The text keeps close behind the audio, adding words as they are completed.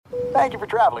Thank you for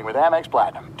traveling with Amex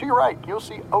Platinum. To your right, you'll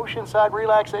see oceanside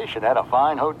relaxation at a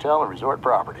fine hotel and resort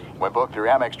property. When booked through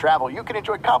Amex Travel, you can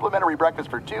enjoy complimentary breakfast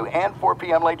for 2 and 4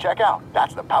 p.m. late checkout.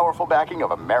 That's the powerful backing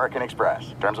of American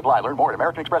Express. Terms apply. Learn more at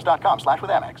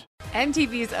americanexpress.com/withAmex.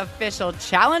 MTV's official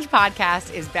Challenge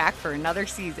podcast is back for another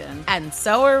season. And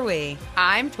so are we.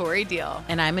 I'm Tori Deal.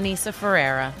 And I'm Anissa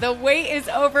Ferreira. The wait is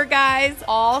over, guys.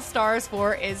 All Stars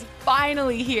 4 is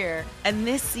finally here. And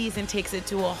this season takes it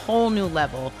to a whole new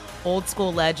level. Old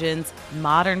school legends,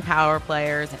 modern power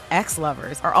players, and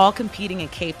ex-lovers are all competing in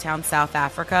Cape Town, South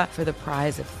Africa for the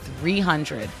prize of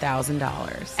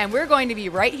 $300,000. And we're going to be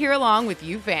right here along with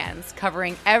you fans,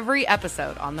 covering every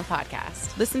episode on the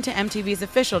podcast. Listen to MTV's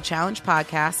official Challenge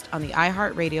podcast on the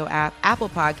iHeartRadio app, Apple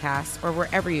Podcasts, or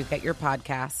wherever you get your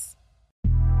podcasts.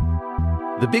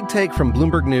 The Big Take from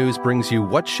Bloomberg News brings you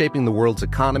what's shaping the world's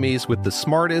economies with the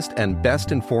smartest and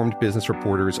best-informed business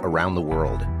reporters around the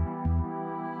world.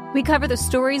 We cover the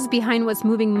stories behind what's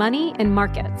moving money and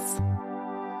markets,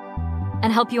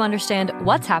 and help you understand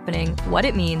what's happening, what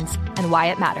it means, and why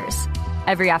it matters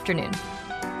every afternoon.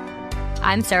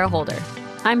 I'm Sarah Holder.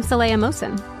 I'm Saleha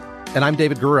Mohsin. And I'm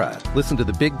David Gura. Listen to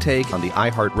The Big Take on the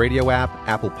iHeartRadio app,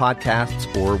 Apple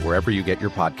Podcasts, or wherever you get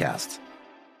your podcasts.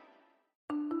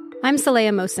 I'm Saleha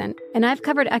Mohsin, and I've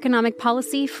covered economic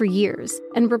policy for years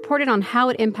and reported on how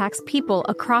it impacts people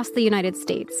across the United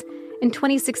States. In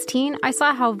 2016, I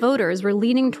saw how voters were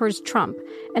leaning towards Trump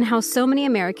and how so many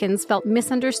Americans felt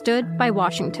misunderstood by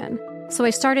Washington. So I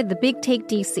started The Big Take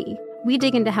DC. We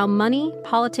dig into how money,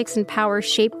 politics, and power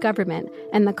shape government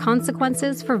and the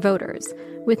consequences for voters.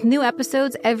 With new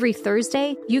episodes every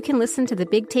Thursday, you can listen to The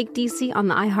Big Take DC on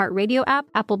the iHeartRadio app,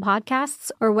 Apple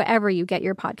Podcasts, or wherever you get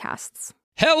your podcasts.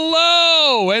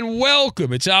 Hello and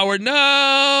welcome. It's hour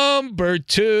number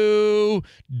 2.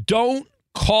 Don't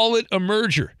call it a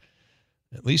merger.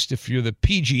 At least if you're the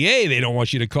PGA, they don't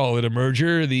want you to call it a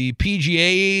merger. The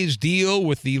PGA's deal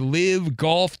with the LIV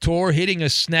Golf Tour hitting a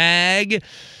snag.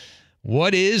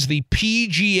 What is the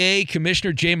PGA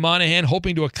Commissioner Jay Monahan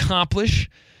hoping to accomplish?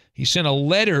 He sent a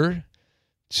letter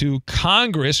to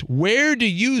Congress. Where do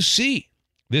you see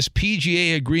this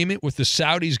PGA agreement with the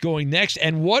Saudis going next?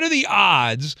 And what are the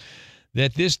odds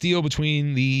that this deal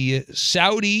between the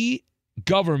Saudi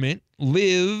government,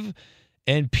 LIV,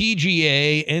 and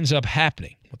PGA ends up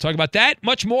happening? We'll talk about that,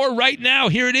 much more right now.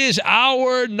 Here it is,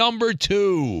 hour number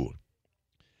 2.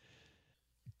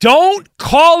 Don't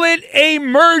call it a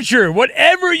merger.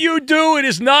 Whatever you do, it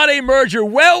is not a merger.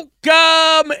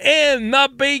 Welcome in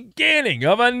the beginning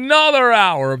of another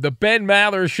hour of the Ben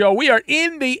Maller Show. We are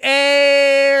in the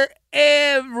air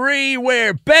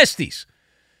everywhere. Besties,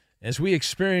 as we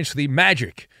experience the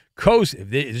magic coast,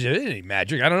 is there any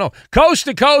magic? I don't know. Coast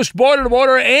to coast, border to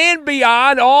border, and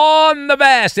beyond on the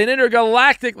vast and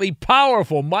intergalactically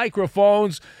powerful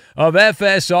microphones of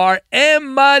FSR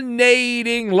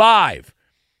emanating live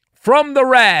from the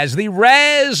razzmatazz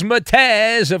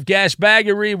of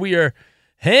gasbaggery. We are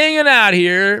hanging out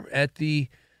here at the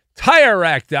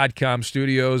TireRack.com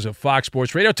studios of Fox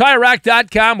Sports Radio.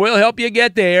 TireRack.com will help you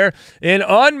get there. An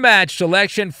unmatched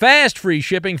selection, fast free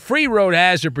shipping, free road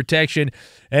hazard protection,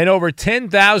 and over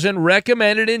 10,000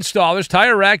 recommended installers.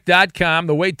 TireRack.com,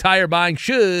 the way tire buying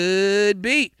should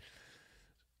be.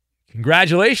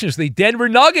 Congratulations, the Denver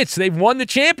Nuggets. They've won the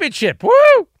championship.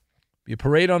 Woo! Be a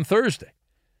parade on Thursday.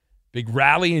 Big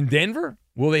rally in Denver.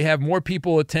 Will they have more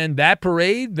people attend that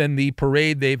parade than the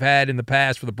parade they've had in the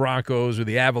past for the Broncos or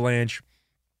the Avalanche?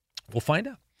 We'll find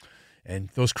out. And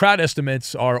those crowd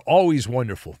estimates are always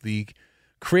wonderful. The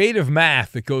creative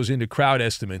math that goes into crowd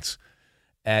estimates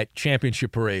at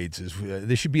championship parades is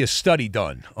there should be a study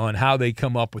done on how they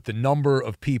come up with the number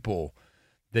of people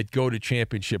that go to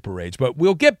championship parades. But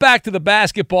we'll get back to the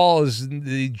basketball as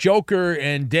the Joker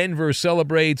and Denver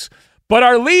celebrates. But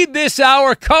our lead this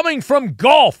hour coming from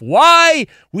golf. Why?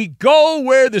 We go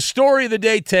where the story of the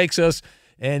day takes us.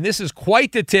 And this is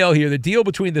quite the tale here. The deal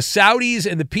between the Saudis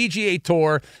and the PGA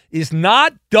Tour is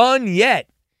not done yet.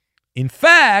 In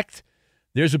fact,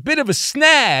 there's a bit of a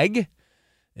snag.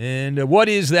 And what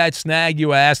is that snag,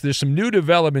 you ask? There's some new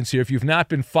developments here. If you've not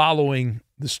been following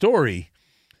the story,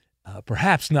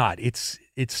 perhaps not. It's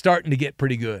starting to get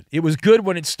pretty good. It was good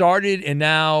when it started, and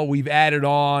now we've added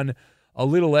on a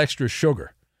little extra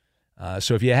sugar.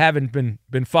 So if you haven't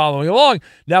been following along,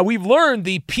 now we've learned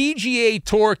the PGA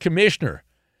Tour commissioner,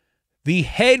 the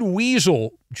head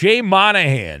weasel, Jay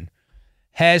Monahan,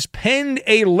 has penned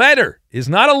a letter. It's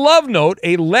not a love note,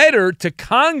 a letter to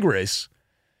Congress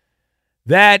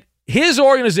that his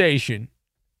organization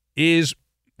is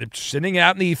sending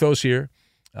out in the ethos here,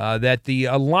 that the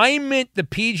alignment the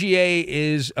PGA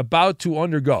is about to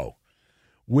undergo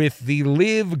with the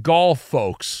Live Golf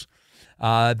folks,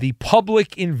 the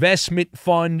Public Investment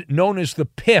Fund known as the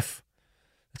PIF.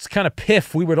 It's kind of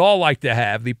PIF we would all like to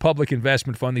have, the Public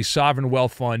Investment Fund, the sovereign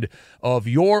wealth fund of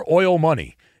your oil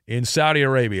money in Saudi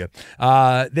Arabia.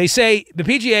 They say, the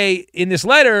PGA, in this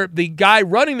letter, the guy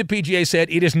running the PGA said,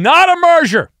 it is not a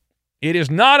merger. It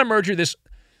is not a merger. This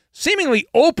seemingly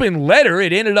open letter,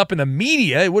 it ended up in the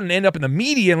media. It wouldn't end up in the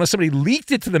media unless somebody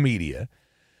leaked it to the media.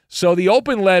 So the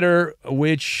open letter,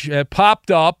 which popped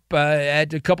up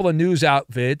at a couple of news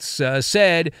outfits,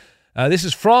 said, this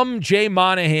is from Jay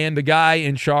Monahan, the guy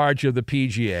in charge of the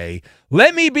PGA.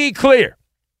 Let me be clear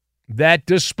that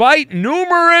despite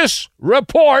numerous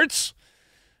reports,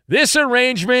 this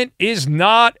arrangement is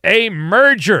not a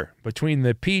merger between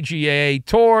the PGA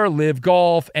Tour, Live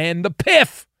Golf, and the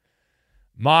PIF.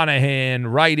 Monahan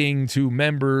writing to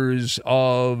members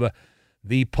of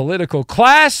the political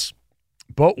class.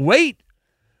 But wait,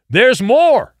 there's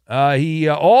more. He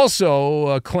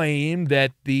also claimed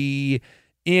that the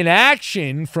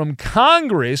inaction from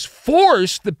Congress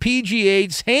forced the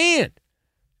PGA's hand,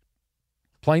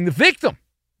 playing the victim,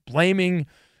 blaming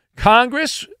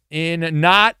Congress in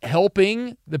not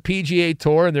helping the PGA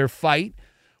Tour in their fight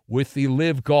with the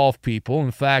Live Golf people.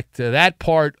 In fact, that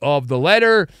part of the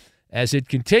letter, as it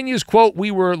continues, quote, we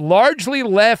were largely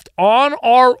left on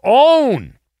our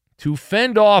own to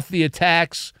fend off the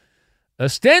attacks.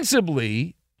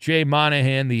 Ostensibly, Jay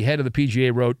Monahan, the head of the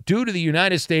PGA, wrote, due to the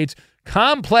United States'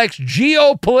 complex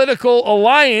geopolitical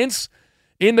alliance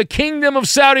in the Kingdom of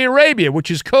Saudi Arabia, which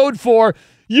is code for,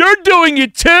 you're doing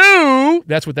it too.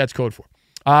 That's what that's code for.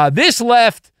 This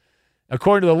left,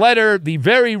 according to the letter, the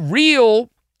very real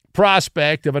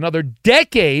prospect of another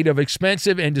decade of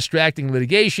expensive and distracting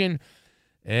litigation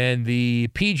and the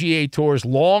PGA Tour's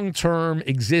long-term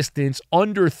existence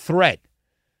under threat.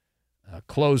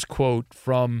 Close quote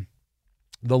from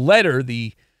the letter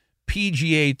the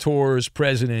PGA Tour's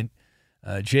president,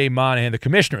 Jay Monahan, the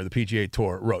commissioner of the PGA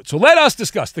Tour, wrote. So let us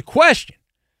discuss the question.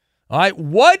 All right,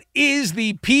 what is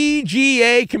the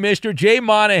PGA commissioner, Jay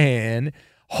Monahan,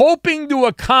 hoping to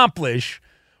accomplish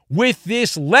with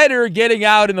this letter getting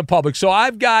out in the public? So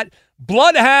I've got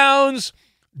bloodhounds,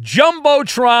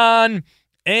 jumbotron,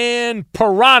 and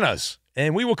piranhas.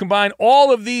 And we will combine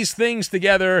all of these things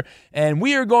together, and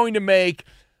we are going to make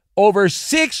over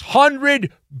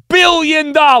 $600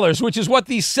 billion, which is what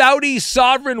the Saudi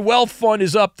Sovereign Wealth Fund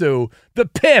is up to, the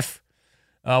PIF.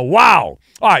 Wow.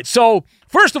 All right, so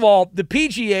first of all, the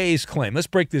PGA's claim. Let's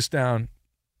break this down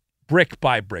brick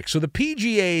by brick. So the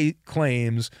PGA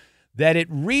claims that it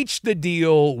reached the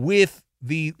deal with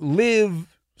the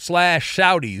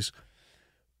Live/Saudis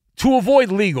to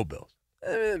avoid legal bills.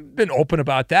 Been open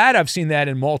about that. I've seen that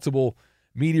in multiple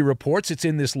media reports. It's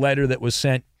in this letter that was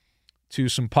sent to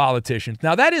some politicians.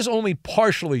 Now, that is only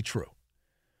partially true,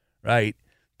 right?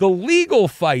 The legal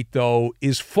fight, though,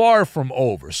 is far from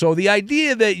over. So the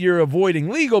idea that you're avoiding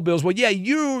legal bills, well, yeah,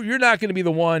 you're not going to be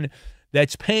the one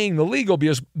that's paying the legal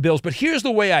bills, but here's the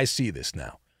way I see this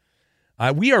now.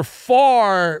 We are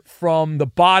far from the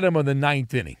bottom of the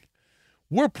ninth inning.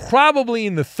 We're probably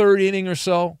in the third inning or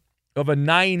so of a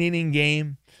 9-inning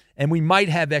game, and we might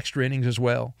have extra innings as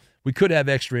well. We could have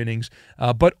extra innings.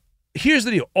 But here's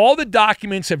the deal. All the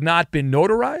documents have not been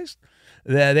notarized.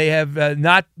 They have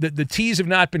not. The T's have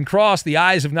not been crossed. The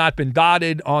I's have not been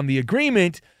dotted on the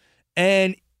agreement.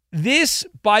 And this,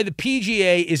 by the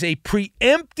PGA, is a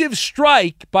preemptive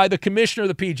strike by the commissioner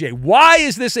of the PGA. Why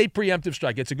is this a preemptive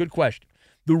strike? It's a good question.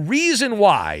 The reason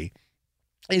why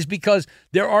is because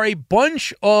there are a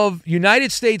bunch of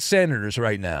United States senators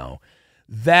right now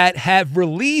that have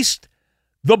released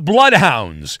the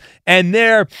bloodhounds, and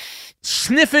they're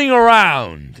sniffing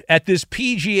around at this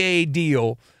PGA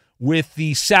deal with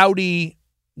the Saudi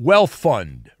Wealth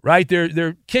Fund, right?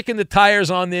 They're kicking the tires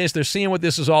on this. They're seeing what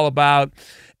this is all about.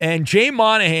 And Jay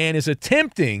Monahan is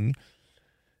attempting,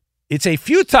 it's a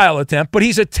futile attempt, but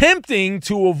he's attempting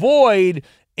to avoid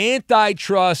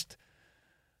antitrust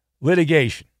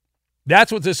litigation.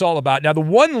 That's what this is all about. Now, the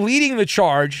one leading the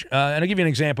charge, and I'll give you an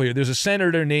example here. There's a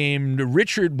senator named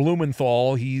Richard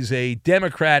Blumenthal. He's a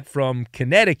Democrat from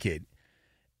Connecticut.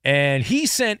 And he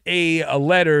sent a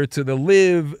letter to the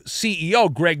Live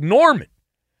CEO, Greg Norman.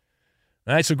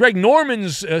 All right, so Greg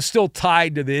Norman's still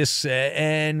tied to this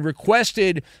and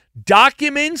requested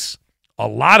documents, a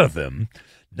lot of them,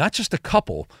 not just a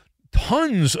couple,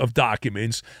 tons of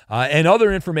documents and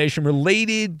other information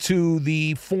related to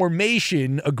the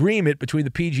formation agreement between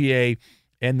the PGA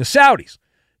and the Saudis.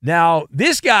 Now,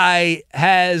 this guy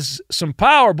has some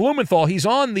power. Blumenthal, he's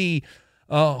on the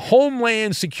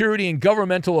Homeland Security and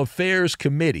Governmental Affairs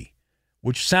Committee,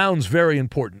 which sounds very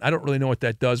important. I don't really know what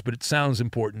that does, but it sounds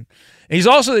important. And he's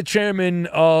also the chairman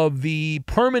of the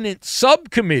Permanent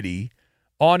Subcommittee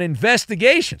on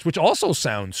Investigations, which also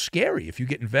sounds scary. If you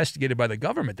get investigated by the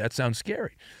government, that sounds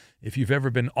scary. If you've ever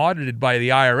been audited by the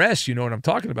IRS, you know what I'm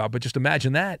talking about, but just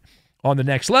imagine that on the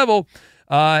next level.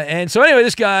 And so anyway,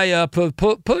 this guy,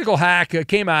 political hack,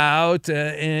 came out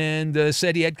and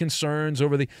said he had concerns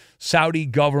over the Saudi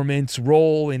government's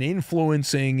role in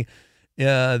influencing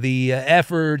the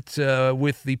effort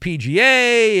with the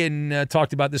PGA, and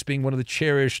talked about this being one of the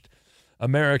cherished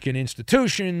American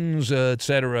institutions, et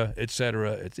cetera, et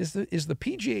cetera. Is the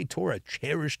PGA Tour a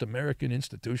cherished American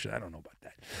institution? I don't know about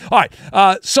that. All right,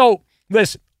 so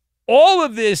listen, all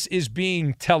of this is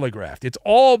being telegraphed. It's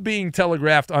all being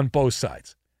telegraphed on both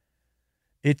sides.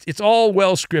 It's all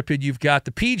well scripted. You've got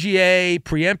the PGA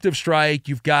preemptive strike.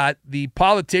 You've got the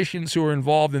politicians who are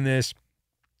involved in this,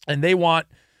 and they want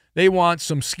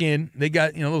some skin. They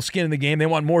got a little skin in the game. They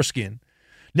want more skin.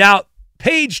 Now,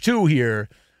 page 2 here.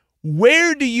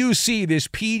 Where do you see this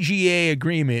PGA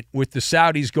agreement with the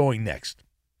Saudis going next?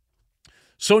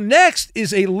 So next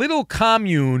is a little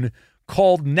commune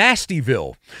called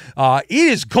Nastyville. It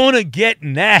is going to get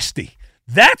nasty.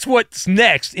 That's what's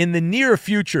next in the near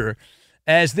future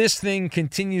as this thing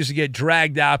continues to get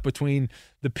dragged out between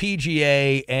the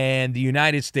PGA and the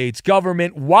United States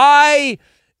government. Why?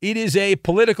 It is a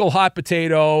political hot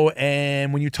potato,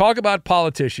 and when you talk about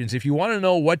politicians, if you want to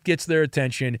know what gets their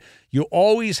attention, you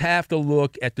always have to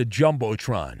look at the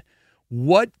Jumbotron.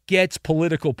 What gets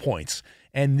political points?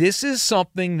 And this is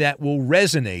something that will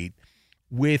resonate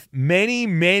with many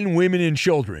men, women, and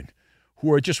children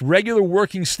who are just regular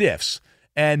working stiffs,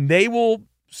 and they will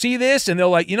see this, and they're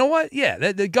like, you know what?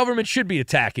 Yeah, the government should be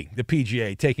attacking the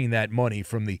PGA, taking that money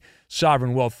from the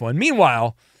Sovereign Wealth Fund.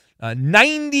 Meanwhile,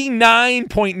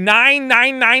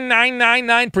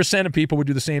 99.999999% of people would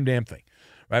do the same damn thing,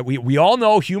 right? We all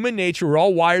know human nature. We're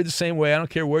all wired the same way. I don't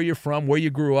care where you're from, where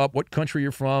you grew up, what country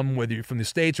you're from, whether you're from the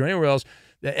States or anywhere else.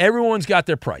 Everyone's got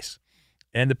their price.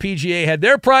 And the PGA had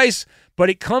their price, but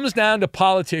it comes down to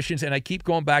politicians, and I keep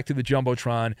going back to the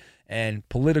Jumbotron and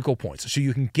political points. So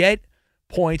you can get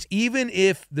points even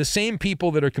if the same people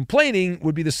that are complaining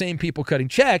would be the same people cutting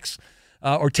checks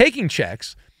or taking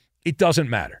checks. It doesn't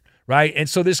matter. Right? And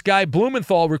so this guy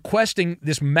Blumenthal requesting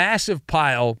this massive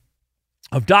pile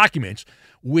of documents,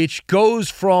 which goes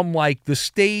from like the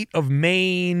state of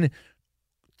Maine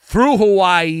through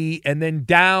Hawaii and then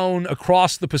down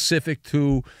across the Pacific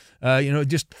to,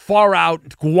 just far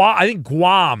out. Guam, I think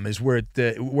Guam is where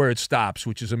it stops,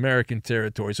 which is American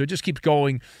territory. So it just keeps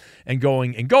going and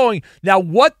going and going. Now,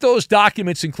 what those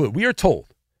documents include, we are told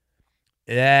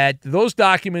that those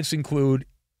documents include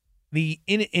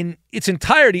in its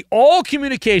entirety, all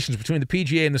communications between the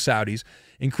PGA and the Saudis,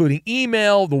 including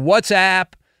email, the WhatsApp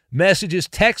messages,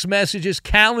 text messages,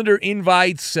 calendar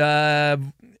invites,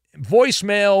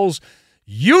 voicemails,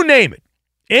 you name it.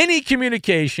 Any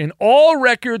communication, all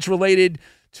records related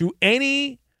to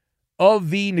any of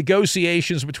the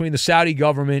negotiations between the Saudi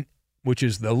government, which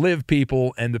is the LIV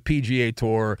people, and the PGA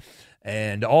Tour,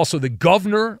 and also the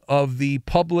governor of the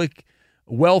Public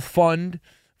Wealth Fund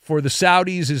for the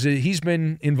Saudis, he's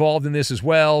been involved in this as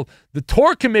well. The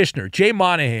tour commissioner, Jay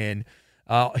Monahan,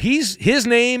 his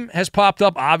name has popped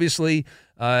up, obviously,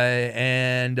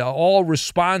 and all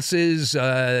responses.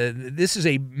 This is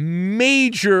a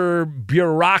major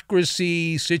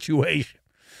bureaucracy situation.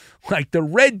 Like, the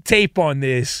red tape on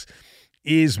this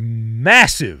is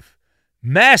massive,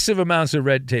 massive amounts of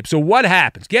red tape. So what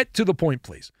happens? Get to the point,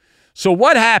 please. So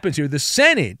what happens here? The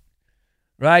Senate,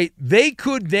 right, they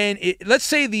could then, let's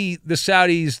say the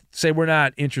Saudis say we're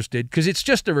not interested because it's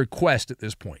just a request at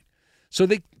this point. So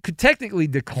they could technically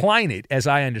decline it, as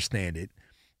I understand it,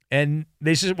 and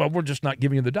they say, well, we're just not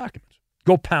giving you the documents.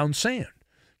 Go pound sand.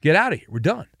 Get out of here. We're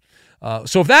done.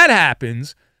 So if that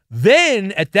happens,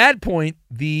 then at that point,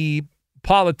 the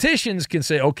politicians can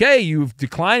say, okay, you've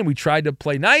declined. We tried to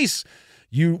play nice.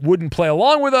 You wouldn't play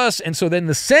along with us. And so then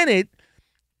the Senate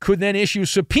could then issue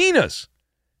subpoenas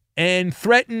and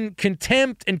threaten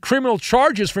contempt and criminal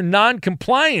charges for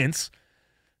noncompliance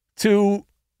to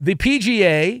the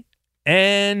PGA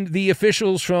and the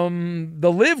officials from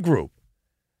the LIV group.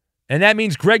 And that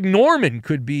means Greg Norman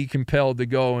could be compelled to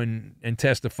go and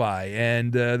testify.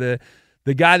 And the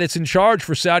guy that's in charge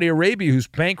for Saudi Arabia, who's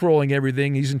bankrolling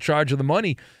everything, he's in charge of the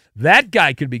money, that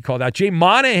guy could be called out. Jay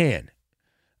Monahan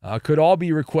could all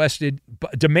be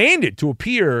demanded to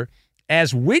appear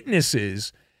as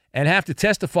witnesses and have to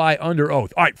testify under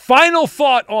oath. All right, final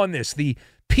thought on this. The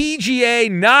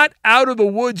PGA not out of the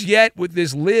woods yet with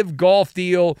this LIV golf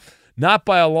deal, not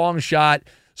by a long shot.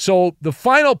 So the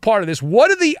final part of this,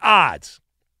 what are the odds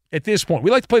at this point?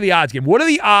 We like to play the odds game. What are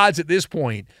the odds at this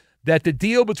point that the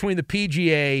deal between the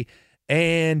PGA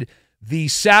and the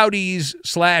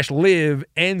Saudis/LIV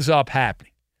ends up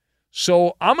happening?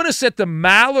 So I'm going to set the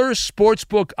Maller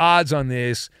Sportsbook odds on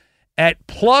this at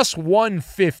plus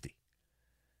 150.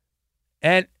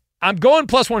 And I'm going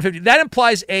plus 150. That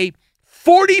implies a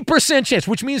 40% chance,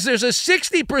 which means there's a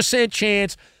 60%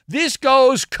 chance this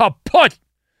goes kaput.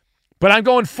 But I'm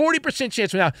going 40%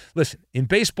 chance. Now, listen, in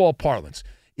baseball parlance,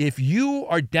 if you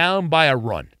are down by a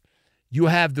run, you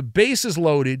have the bases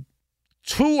loaded,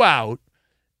 2 out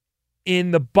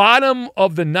in the bottom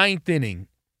of the 9th inning,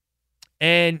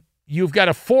 and you've got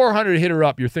a 400 hitter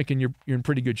up, you're thinking you're in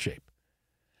pretty good shape.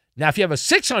 Now, if you have a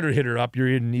 600 hitter up, you're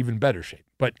in even better shape.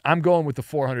 But I'm going with the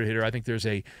 400 hitter. I think there's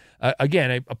a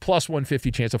plus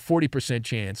 150 chance, a 40%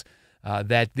 chance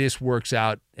that this works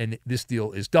out and this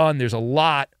deal is done. There's a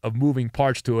lot of moving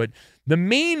parts to it. The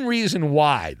main reason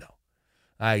why, though,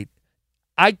 I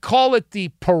call it the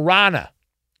piranha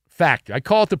factor. I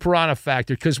call it the piranha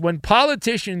factor because when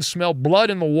politicians smell blood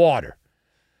in the water,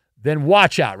 then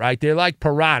watch out, right? They're like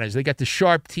piranhas. They got the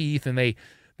sharp teeth and they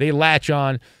latch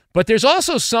on. But there's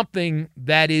also something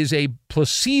that is a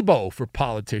placebo for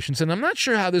politicians, and I'm not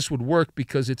sure how this would work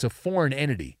because it's a foreign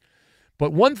entity.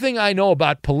 But one thing I know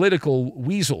about political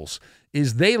weasels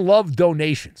is they love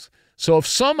donations. So if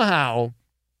somehow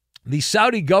the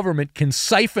Saudi government can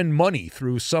siphon money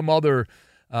through some other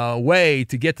way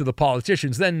to get to the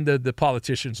politicians, then the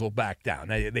politicians will back down.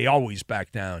 They always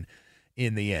back down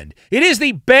in the end. It is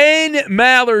the Ben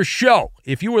Maller Show.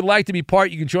 If you would like to be part,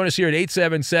 you can join us here at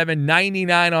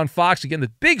 877-99 on Fox. Again,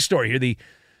 the big story here, the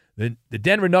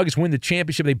Denver Nuggets win the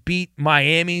championship. They beat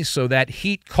Miami, so that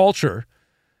Heat culture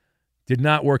did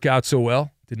not work out so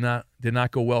well. Did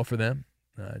not go well for them.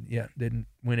 Didn't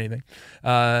win anything.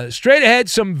 Straight ahead,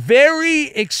 some very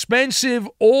expensive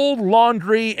old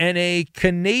laundry and a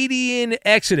Canadian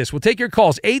exodus. We'll take your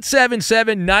calls.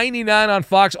 877-99 on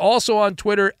Fox. Also on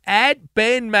Twitter, at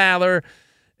Ben Maller.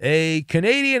 A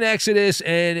Canadian exodus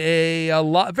and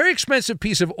a very expensive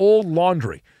piece of old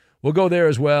laundry. We'll go there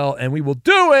as well, and we will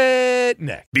do it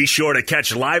next. Be sure to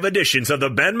catch live editions of The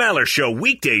Ben Maller Show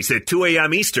weekdays at 2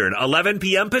 a.m. Eastern, 11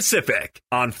 p.m. Pacific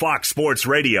on Fox Sports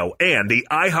Radio and the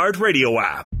iHeartRadio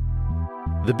app.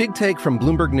 The Big Take from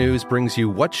Bloomberg News brings you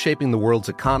what's shaping the world's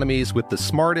economies with the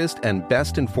smartest and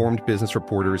best-informed business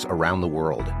reporters around the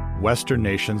world. Western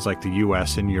nations like the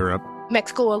U.S. and Europe.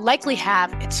 Mexico will likely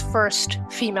have its first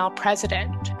female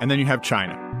president. And then you have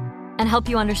China. And help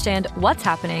you understand what's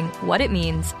happening, what it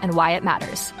means, and why it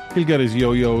matters. He'll get his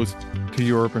yo-yos to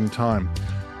Europe in time.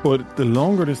 But the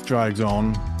longer this drags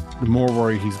on, the more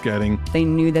worry he's getting. They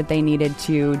knew that they needed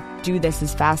to do this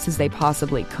as fast as they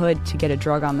possibly could to get a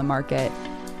drug on the market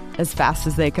as fast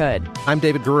as they could. I'm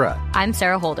David Gura. I'm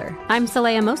Sarah Holder. I'm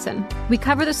Saleha Mohsen. We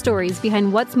cover the stories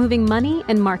behind what's moving money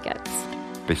and markets.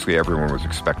 Basically, everyone was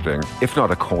expecting, if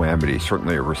not a calamity,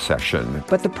 certainly a recession.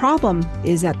 But the problem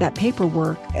is that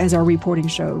paperwork, as our reporting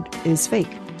showed, is fake.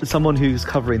 As someone who's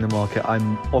covering the market,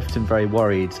 I'm often very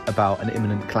worried about an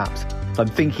imminent collapse. So I'm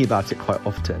thinking about it quite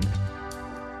often.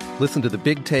 Listen to The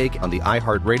Big Take on the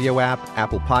iHeartRadio app,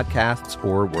 Apple Podcasts,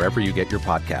 or wherever you get your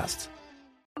podcasts.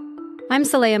 I'm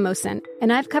Saleha Mohsen,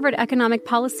 and I've covered economic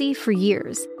policy for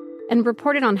years and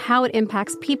reported on how it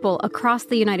impacts people across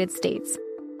the United States.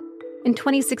 In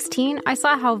 2016, I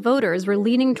saw how voters were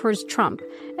leaning towards Trump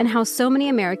and how so many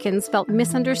Americans felt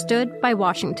misunderstood by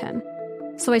Washington.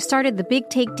 So I started The Big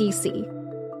Take DC.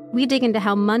 We dig into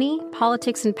how money,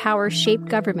 politics, and power shape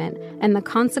government and the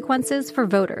consequences for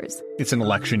voters. It's an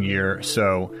election year,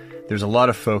 so there's a lot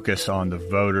of focus on the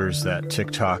voters that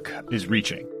TikTok is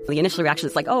reaching. The initial reaction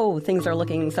is like, oh, things are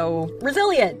looking so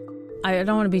resilient. I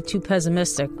don't want to be too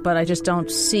pessimistic, but I just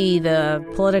don't see the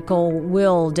political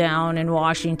will down in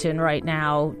Washington right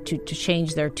now to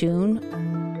change their tune.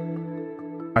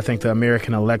 I think the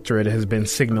American electorate has been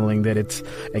signaling that it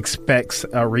expects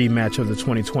a rematch of the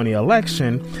 2020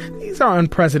 election. These are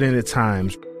unprecedented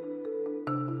times.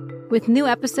 With new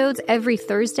episodes every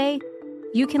Thursday,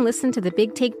 you can listen to The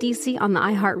Big Take DC on the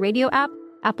iHeartRadio app,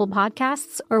 Apple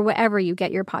Podcasts, or wherever you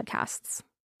get your podcasts.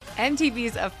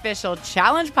 MTV's official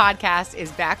Challenge podcast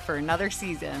is back for another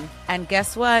season. And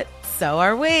guess what? So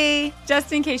are we.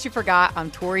 Just in case you forgot, I'm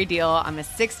Tori Deal. I'm a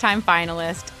 6-time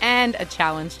finalist and a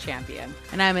Challenge champion.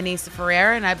 And I'm Anissa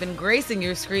Ferreira, and I've been gracing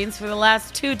your screens for the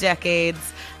last 2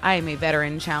 decades. I am a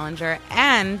veteran challenger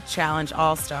and Challenge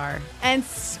All-Star. And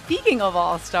speaking of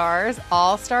All-Stars,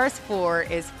 All-Stars 4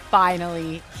 is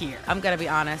finally here. I'm going to be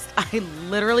honest. I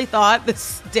literally thought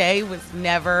this day was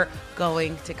never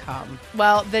going to come.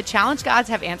 Well, the challenge gods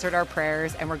have answered our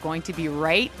prayers, and we're going to be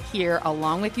right here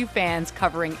along with you fans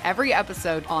covering every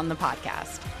episode on the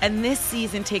podcast. And this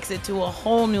season takes it to a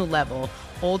whole new level.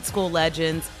 Old school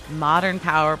legends, modern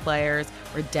power players,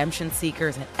 redemption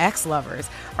seekers, and ex-lovers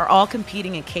are all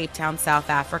competing in Cape Town, South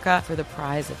Africa for the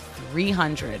prize of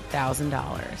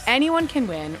 $300,000. Anyone can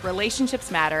win,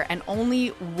 relationships matter, and only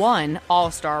one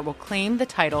All-Star will claim the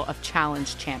title of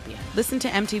Challenge Champion. Listen to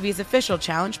MTV's official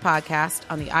Challenge podcast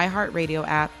on the iHeartRadio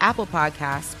app, Apple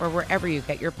Podcasts, or wherever you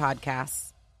get your podcasts.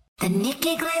 The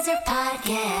Nikki Glaser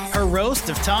Podcast. Her roast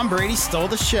of Tom Brady stole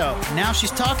the show. Now she's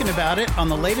talking about it on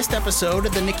the latest episode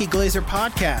of the Nikki Glaser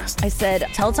Podcast. I said,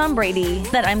 tell Tom Brady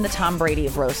that I'm the Tom Brady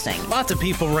of roasting. Lots of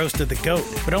people roasted the GOAT,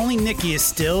 but only Nikki is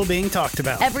still being talked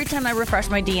about. Every time I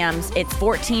refresh my DMs, it's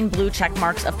 14 blue check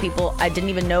marks of people I didn't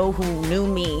even know who knew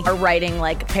me are writing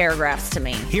like paragraphs to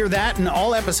me. Hear that in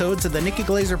all episodes of the Nikki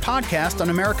Glaser Podcast on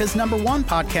America's #1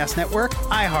 podcast network,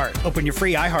 iHeart. Open your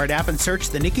free iHeart app and search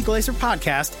the Nikki Glaser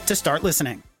Podcast to start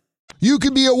listening. You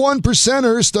could be a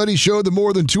 1%er. Studies show that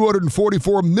more than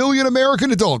 244 million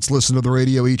American adults listen to the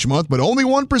radio each month, but only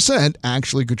 1%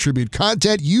 actually contribute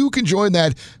content. You can join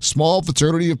that small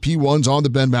fraternity of P1s on the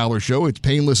Ben Maller Show. It's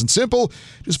painless and simple.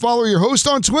 Just follow your host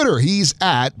on Twitter. He's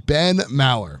at Ben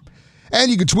Maller. And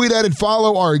you can tweet at and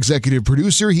follow our executive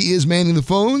producer. He is manning the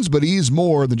phones, but he's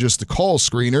more than just a call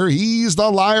screener. He's the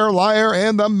liar,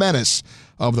 and the menace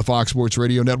of the Fox Sports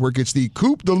Radio Network. It's the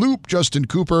Coop the Loop, Justin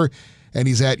Cooper, and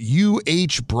he's at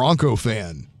UH Bronco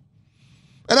Fan.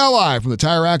 And now live from the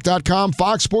TireRack.com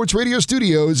Fox Sports Radio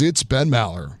studios, it's Ben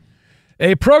Maller.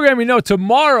 A program you know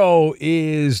tomorrow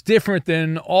is different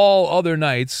than all other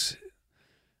nights.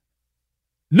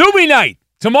 Newbie night.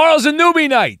 Tomorrow's a newbie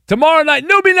night. Tomorrow night,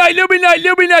 newbie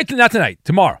night. Not tonight,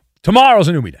 tomorrow. Tomorrow's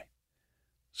a newbie night.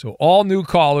 So all new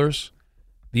callers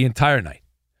the entire night.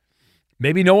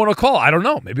 Maybe no one will call. I don't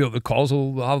know. Maybe the calls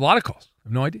will have a lot of calls. I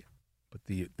have no idea. But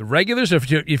the regulars,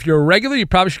 if you're a regular, you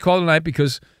probably should call tonight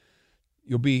because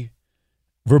you'll be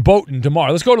verboten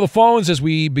tomorrow. Let's go to the phones as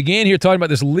we begin here talking about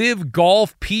this Live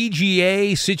Golf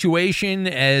PGA situation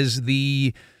as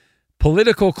the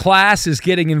political class is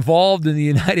getting involved in the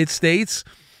United States.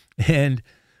 And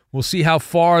we'll see how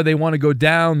far they want to go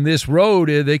down this road.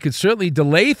 They could certainly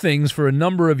delay things for a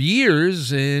number of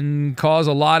years and cause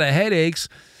a lot of headaches.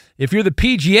 If you're the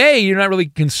PGA, you're not really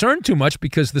concerned too much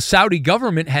because the Saudi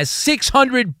government has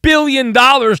 $600 billion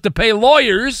to pay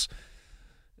lawyers,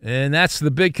 and that's the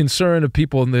big concern of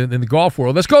people in the golf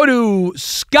world. Let's go to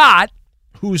Scott,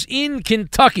 who's in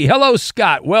Kentucky. Hello,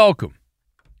 Scott. Welcome.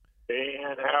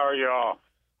 And how are y'all?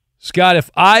 Scott, if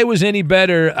I was any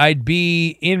better, I'd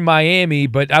be in Miami,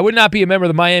 but I would not be a member of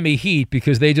the Miami Heat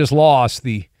because they just lost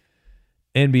the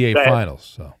NBA Finals.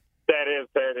 So.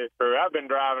 That is true. I've been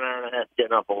driving an hour and a half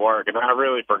getting up for work, and I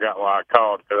really forgot why I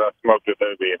called because I smoked a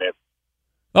doobie in it.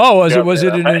 Oh, was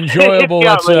it an enjoyable?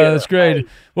 That's great.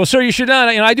 Well, sir, you should not.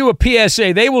 And I do a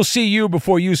PSA. They will see you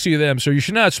before you see them, so you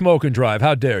should not smoke and drive.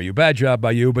 How dare you? Bad job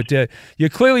by you. But you're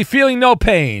clearly feeling no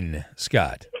pain,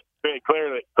 Scott.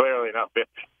 Clearly not.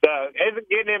 Isn't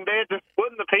getting in bed?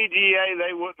 Wouldn't the PGA?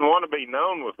 They wouldn't want to be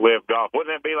known with Live Golf.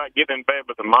 Wouldn't that be like getting in bed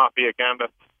with the mafia kind of?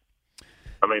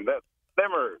 I mean that.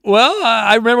 Well,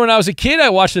 I remember when I was a kid, I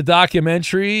watched a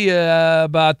documentary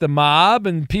about the mob,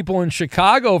 and people in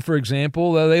Chicago, for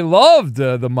example, they loved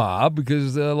the mob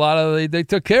because a lot of they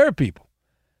took care of people.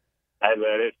 That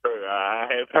is true. I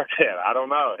have heard that. I don't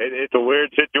know. It's a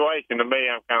weird situation to me.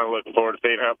 I'm kind of looking forward to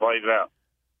seeing how it plays out.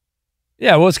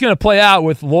 Yeah, well, it's going to play out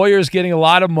with lawyers getting a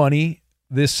lot of money.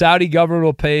 This Saudi government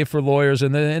will pay for lawyers,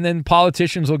 and then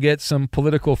politicians will get some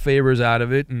political favors out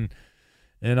of it, and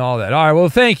all that. All right, well,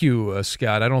 thank you,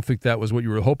 Scott. I don't think that was what you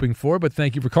were hoping for, but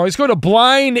thank you for calling. Let's go to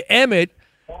Blind Emmett,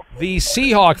 the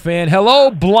Seahawk fan.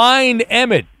 Hello, Blind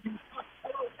Emmett.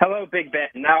 Hello, Big Ben.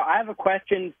 Now, I have a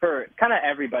question for kind of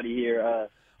everybody here.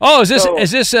 Is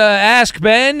this Ask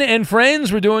Ben and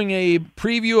Friends? We're doing a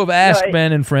preview of Ask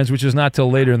Ben and Friends, which is not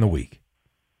till later in the week.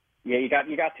 Yeah, you got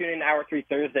to tune in hour 3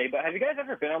 Thursday, but have you guys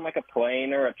ever been on like a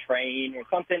plane or a train or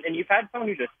something, and you've had someone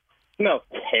who just smells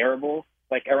terrible,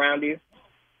 like around you?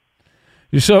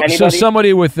 So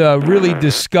somebody with a really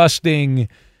disgusting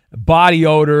body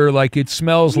odor, like it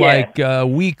smells like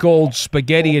week-old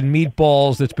spaghetti and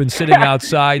meatballs that's been sitting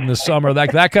outside in the summer,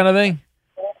 like that kind of thing?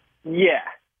 Yeah.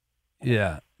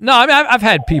 Yeah. No, I mean, I've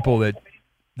had people that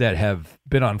have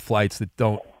been on flights that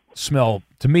don't smell,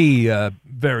 to me,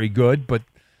 very good, but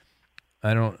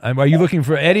I don't. Are you looking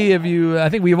for Eddie? Have you? I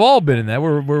think we've all been in that.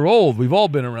 We're old. We've all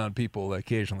been around people that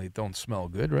occasionally don't smell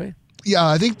good, right? Yeah,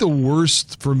 I think the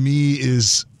worst for me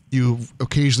is you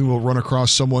occasionally will run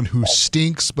across someone who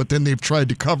stinks, but then they've tried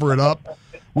to cover it up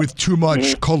with too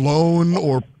much cologne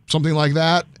or something like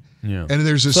that. Yeah. And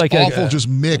there's this like awful just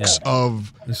mix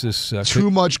of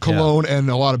too much cologne and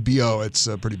a lot of BO. It's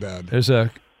pretty bad. There's a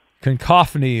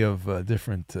cacophony of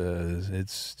different. It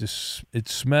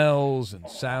smells and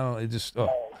sound. It just.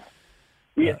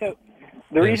 Yeah. So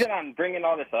the reason I'm bringing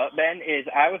all this up, Ben, is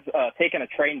I was taking a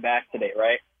train back today,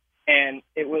 right? And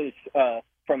it was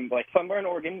from like somewhere in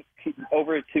Oregon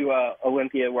over to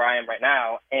Olympia, where I am right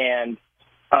now, and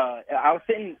I was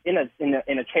sitting in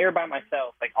a chair by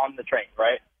myself, like on the train,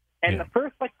 right? And the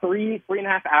first like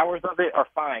 3.5 hours of it are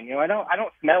fine. You know, I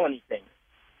don't smell anything,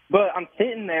 but I'm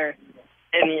sitting there,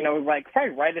 and you know, like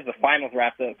probably right as the finals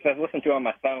wrapped up, because I was listening to it on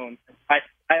my phone, I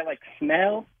like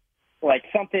smell like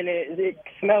something. It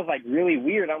smells like really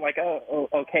weird. I'm like, oh,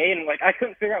 okay, and like I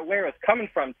couldn't figure out where it was coming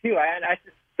from too. I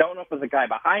just don't know if it was a guy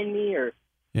behind me or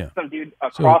some dude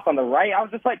across on the right. I was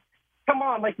just like, come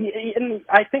on, like, and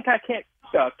I think I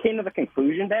came to the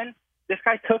conclusion then. This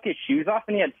guy took his shoes off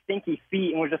and he had stinky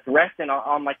feet and was just resting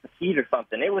on like the seat or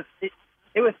something. It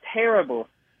was terrible.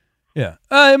 Yeah.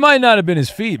 It might not have been his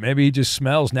feet. Maybe he just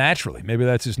smells naturally. Maybe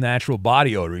that's his natural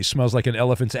body odor. He smells like an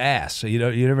elephant's ass. So you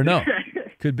never know.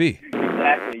 Could be.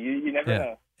 Exactly. You never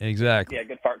know. Exactly. Yeah,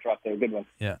 good fart drop there. Good one.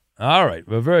 Yeah. All right.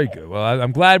 Well, very good. Well,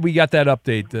 I'm glad we got that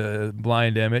update,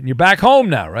 Blind Emmett. And you're back home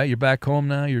now, right? You're back home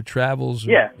now? Your travels?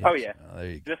 Yeah. Oh, yeah. There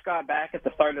you go. Just got back at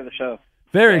the start of the show.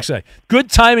 Very exciting. Good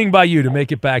timing by you to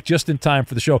make it back just in time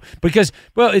for the show. Because,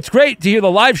 well, it's great to hear the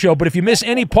live show, but if you miss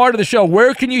any part of the show,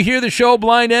 where can you hear the show,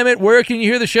 Blind Emmett? Where can you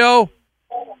hear the show?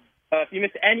 If you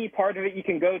missed any part of it, you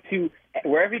can go to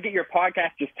wherever you get your podcast.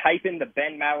 Just type in the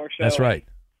Ben Maller Show. That's right.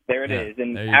 There it is.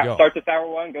 And there you go. Starts with hour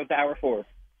 1, goes to hour 4.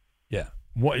 Yeah.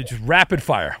 It's rapid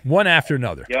fire, one after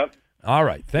another. Yep. All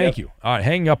right. Thank you. All right.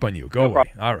 Hanging up on you. Go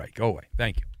away. All right. Go away.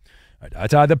 Thank you. All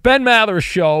right. The Ben Maller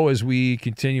Show as we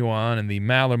continue on, and the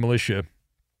Maller Militia.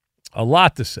 A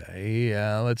lot to say.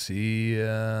 Let's see.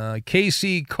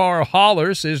 KC Carr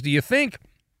Holler says, do you think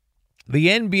the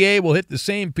NBA will hit the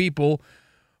same people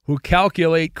who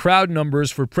calculate crowd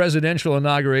numbers for presidential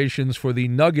inaugurations for the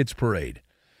Nuggets parade?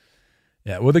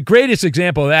 Yeah, well, the greatest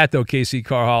example of that, though, KC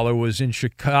Carr Holler, was in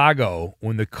Chicago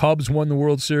when the Cubs won the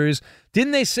World Series.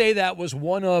 Didn't they say that was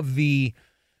one of the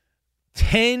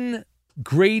 10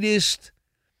 greatest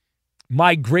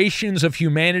migrations of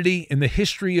humanity in the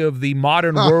history of the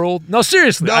modern world? No,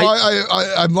 seriously. No,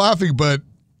 I'm laughing, but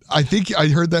I think I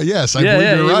heard that. Yes, I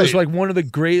believe you're right. It was like one of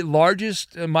the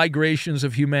largest migrations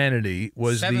of humanity.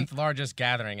 Was seventh largest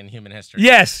gathering in human history.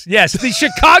 Yes, the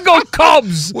Chicago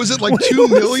Cubs. Was it like 2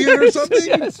 million or something?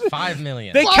 Yes. 5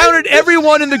 million. They counted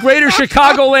everyone in the greater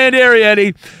Chicagoland area,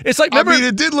 Eddie. It's like, remember, I mean,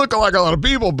 it did look like a lot of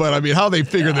people, but I mean, how they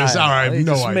figured this out, I have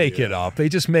no idea. Make it up. They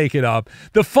just make it up.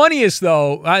 The funniest,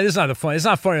 though, it's not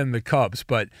funnier than the Cubs,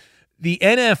 but the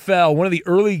NFL, one of the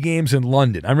early games in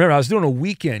London, I remember I was doing a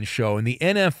weekend show, and the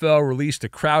NFL released a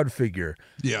crowd figure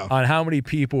on how many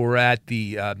people were at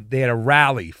they had a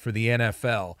rally for the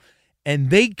NFL,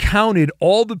 and they counted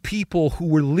all the people who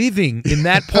were living in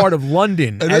that part of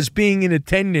London as being in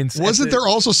attendance. Wasn't there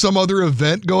also some other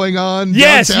event going on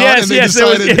Yes. And they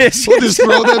decided, we'll just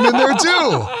throw them in there,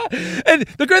 too. And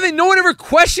the great thing, no one ever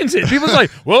questions it. People's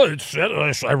like, well,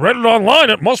 I read it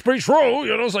online. It must be true.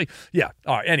 You know, it's like, yeah.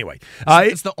 All right, anyway.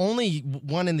 It's the only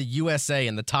one in the USA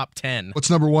in the top 10.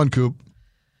 What's number 1, Coop?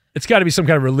 It's got to be some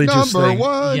kind of religious number thing.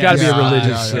 One. Got to be a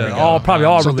religious, probably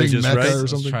all religious, Mecca right? Or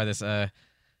something. Let's try this.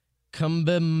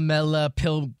 Kumbh Mela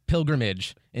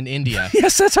pilgrimage in India.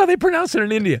 Yes, that's how they pronounce it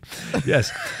in India.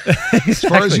 Yes. Exactly. As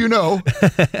far as you know.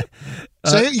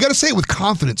 Say it, you got to say it with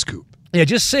confidence, Coop. Yeah,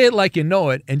 just say it like you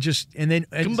know it, and then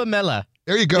Kumbh Mela.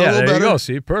 There you go. Yeah, a little there better. you go.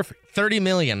 See, perfect. 30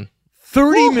 million.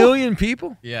 30 million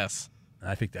people? Yes.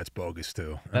 I think that's bogus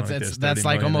too. That's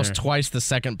like almost twice the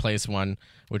second place one,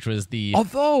 which was the.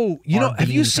 Although have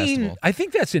you seen? Festival. I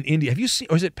think that's in India. Have you seen?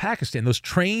 Or is it Pakistan? Those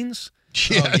trains.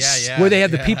 Yes. Yeah, where they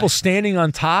have the people standing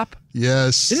on top.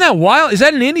 Yes. Isn't that wild? Is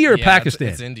that in India or Pakistan?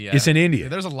 It's India. It's in India.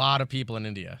 There's a lot of people in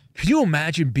India. Could you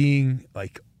imagine being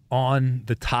like on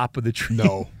the top of the train?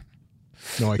 No,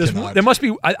 I cannot. There must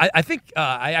be. I think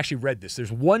I actually read this.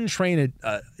 There's one train.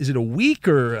 Is it a week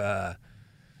or?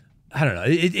 I don't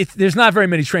know. There's not very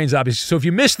many trains, obviously. So if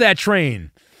you miss that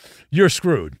train, you're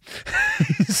screwed.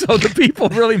 So the people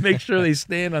really make sure they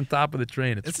stand on top of the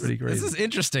train. It's pretty crazy. This is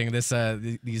interesting.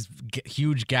 These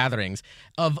huge gatherings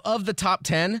of the top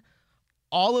 10,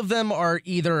 all of them are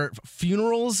either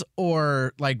funerals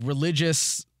or like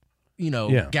religious,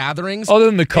 gatherings. Other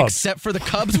than the Cubs. Except for the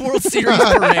Cubs World Series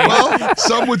parade. Well,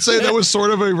 some would say that was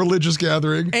sort of a religious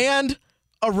gathering. And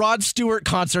a Rod Stewart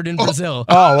concert in Brazil.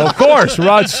 Oh, of course.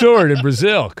 Rod Stewart in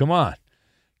Brazil. Come on.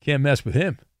 Can't mess with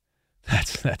him.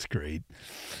 That's great.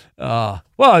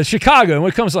 Well, Chicago, when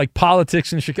it comes to like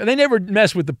politics in Chicago, they never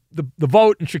mess with the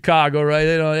vote in Chicago, right?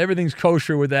 They don't. Everything's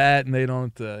kosher with that, and they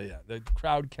don't. The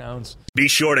crowd counts. Be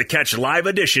sure to catch live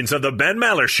editions of the Ben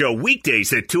Maller Show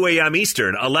weekdays at 2 a.m.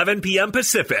 Eastern, 11 p.m.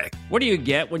 Pacific. What do you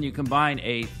get when you combine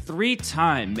a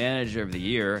 3-time Manager of the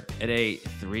Year and a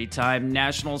 3-time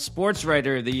National Sports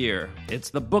Writer of the Year?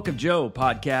 It's the Book of Joe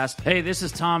podcast. Hey, this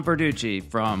is Tom Verducci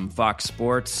from Fox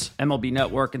Sports, MLB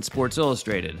Network, and Sports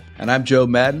Illustrated. And I'm Joe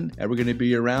Madden, and we're going to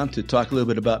be around to talk a little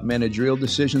bit about managerial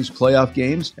decisions, playoff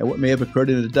games, and what may have occurred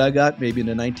in the dugout maybe in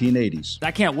the 1980s.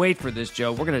 I can't wait for this,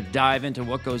 Joe. We're going to dive into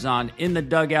what goes on in the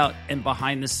dugout and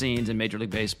behind the scenes in Major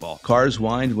League Baseball. Cars,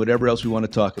 wine, whatever else we want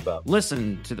to talk about.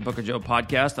 Listen to the Book of Joe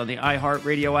podcast on the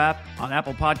iHeartRadio app, on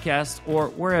Apple Podcasts, or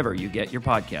wherever you get your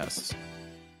podcasts.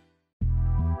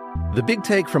 The Big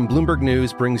Take from Bloomberg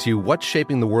News brings you what's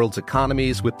shaping the world's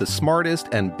economies with the smartest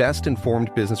and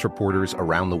best-informed business reporters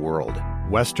around the world.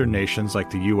 Western nations like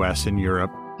the U.S. and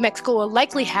Europe. Mexico will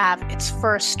likely have its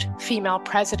first female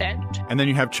president. And then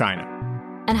you have China.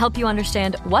 And help you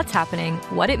understand what's happening,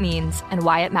 what it means, and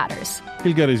why it matters.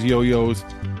 He'll get his yo-yos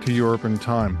to Europe in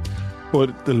time.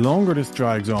 But the longer this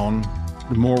drags on,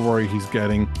 the more worry he's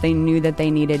getting. They knew that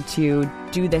they needed to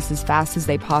do this as fast as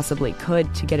they possibly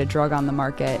could to get a drug on the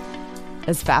market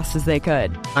as fast as they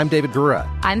could. I'm David Gura.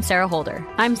 I'm Sarah Holder.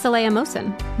 I'm Saleha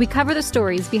Mohsen. We cover the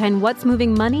stories behind what's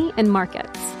moving money and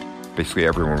markets. Basically,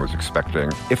 everyone was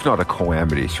expecting, if not a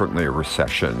calamity, certainly a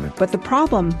recession. But the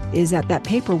problem is that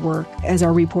paperwork, as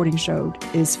our reporting showed,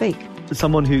 is fake. As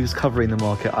someone who's covering the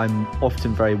market, I'm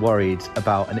often very worried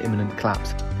about an imminent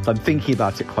collapse. So I'm thinking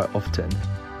about it quite often.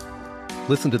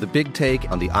 Listen to The Big Take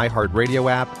on the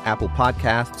iHeartRadio app, Apple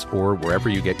Podcasts, or wherever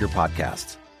you get your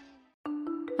podcasts.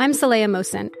 I'm Saleha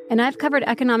Mohsen, and I've covered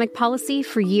economic policy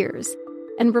for years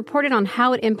and reported on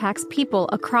how it impacts people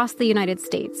across the United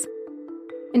States.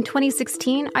 In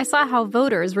 2016, I saw how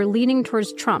voters were leaning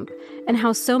towards Trump and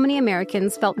how so many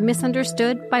Americans felt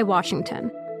misunderstood by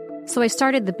Washington. So I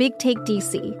started The Big Take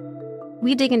DC.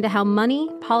 We dig into how money,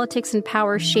 politics, and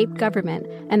power shape government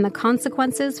and the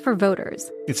consequences for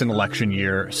voters. It's an election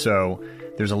year, so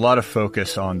there's a lot of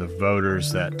focus on the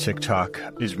voters that TikTok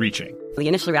is reaching. The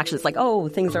initial reaction is like, oh,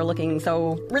 things are looking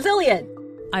so resilient.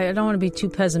 I don't want to be too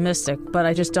pessimistic, but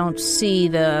I just don't see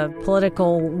the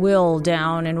political will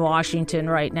down in Washington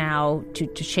right now to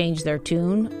change their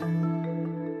tune.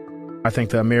 I think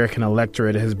the American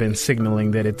electorate has been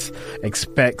signaling that it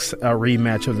expects a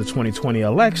rematch of the 2020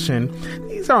 election.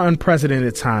 These are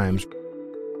unprecedented times.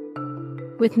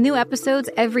 With new episodes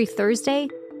every Thursday,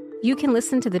 you can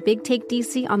listen to The Big Take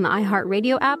DC on the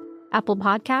iHeartRadio app, Apple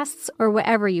Podcasts, or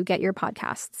wherever you get your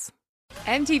podcasts.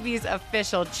 MTV's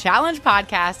official Challenge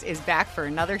podcast is back for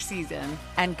another season.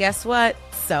 And guess what?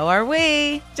 So are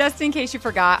we. Just in case you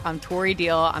forgot, I'm Tori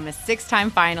Deal. I'm a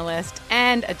 6-time finalist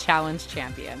and a Challenge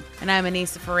champion. And I'm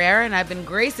Anissa Ferreira, and I've been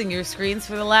gracing your screens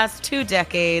for the last 2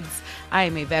 decades. I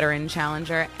am a veteran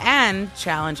challenger and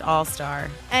Challenge All-Star.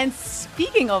 And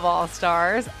speaking of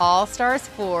All-Stars, All-Stars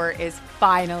 4 is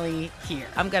finally here.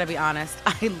 I'm going to be honest.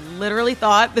 I literally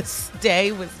thought this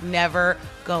day was never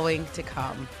going to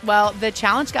come. Well, the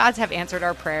Challenge gods have answered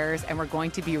our prayers, and we're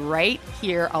going to be right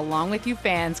here along with you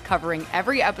fans covering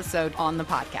every episode on the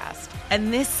podcast.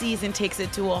 And this season takes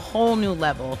it to a whole new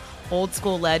level. Old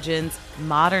school legends,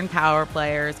 modern power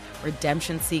players,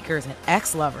 redemption seekers, and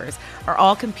ex-lovers are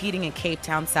all competing in Cape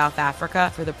Town, South Africa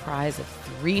for the prize of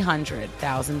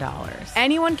 $300,000.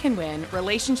 Anyone can win,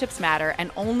 relationships matter,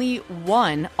 and only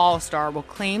one All-Star will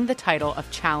claim the title of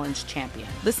Challenge champion.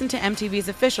 Listen to MTV's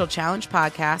official Challenge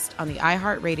podcast on the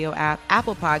iHeartRadio app,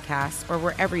 Apple Podcasts, or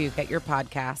wherever you get your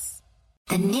podcasts.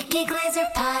 The Nikki Glaser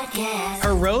Podcast.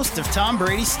 Her roast of Tom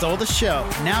Brady stole the show.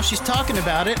 Now she's talking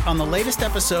about it on the latest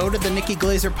episode of the Nikki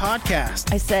Glaser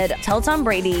Podcast. I said, tell Tom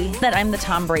Brady that I'm the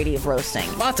Tom Brady of roasting.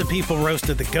 Lots of people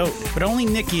roasted the GOAT, but only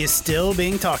Nikki is still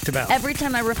being talked about. Every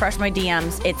time I refresh my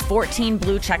DMs, it's 14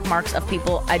 blue check marks of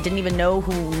people I didn't even know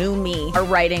who knew me are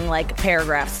writing like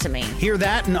paragraphs to me. Hear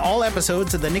that in all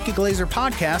episodes of the Nikki Glaser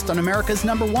Podcast on America's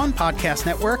 #1 podcast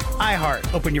network,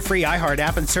 iHeart. Open your free iHeart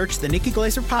app and search the Nikki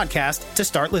Glaser Podcast to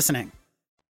start listening.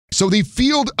 So the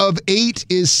field of 8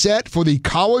 is set for the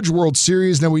College World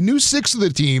Series. Now, we knew 6 of the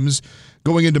teams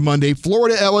going into Monday: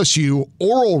 Florida, LSU,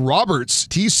 Oral Roberts,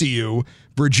 TCU,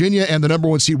 Virginia, and the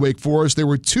 #1 seed Wake Forest. There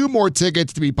were 2 more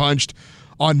tickets to be punched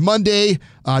on Monday.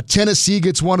 Tennessee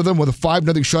gets one of them with a 5-0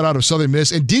 shutout of Southern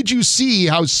Miss. And did you see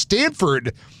how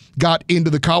Stanford got into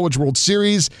the College World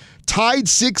Series? Tied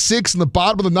 6-6 in the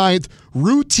bottom of the ninth.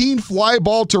 Routine fly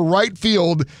ball to right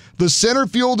field. The center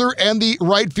fielder and the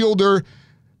right fielder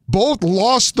both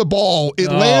lost the ball.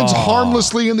 It lands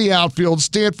harmlessly in the outfield.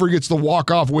 Stanford gets the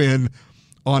walk-off win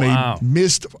on a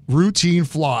missed routine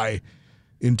fly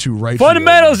into right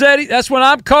fundamentals, field. Eddie. That's when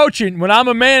I'm coaching. When I'm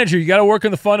a manager, you got to work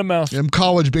on the fundamentals. And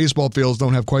college baseball fields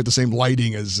don't have quite the same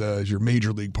lighting as your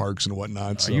major league parks and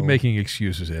whatnot. So. Are you making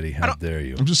excuses, Eddie? How dare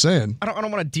you? I'm just saying. I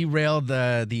don't want to derail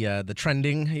the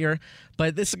trending here,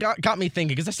 but this got me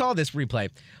thinking because I saw this replay.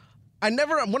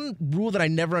 One rule that I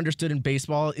never understood in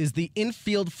baseball is the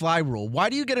infield fly rule.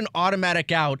 Why do you get an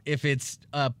automatic out if it's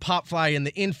a pop fly in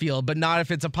the infield, but not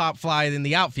if it's a pop fly in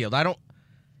the outfield? I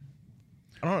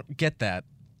don't get that.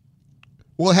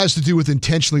 Well, it has to do with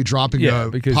intentionally dropping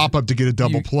a pop-up to get a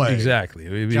double play. Exactly.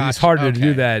 It's harder to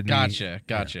do that. Gotcha.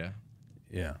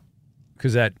 Yeah.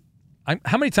 Because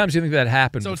how many times do you think that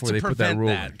happened before they put that rule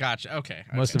in? Gotcha. Okay.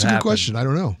 Must have That's a good question. I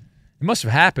don't know. It must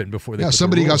have happened before they put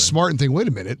somebody the rule got smart and think, wait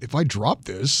a minute, if I drop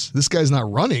this guy's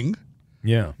not running.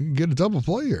 Yeah. You can get a double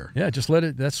play here. Yeah, just let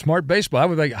it. That's smart baseball. I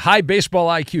would like high baseball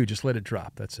IQ. Just let it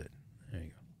drop. That's it. There you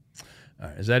go. All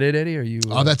right. Is that it, Eddie? Are you?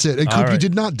 That's it. And Coop, you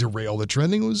did not derail. The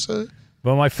trending was.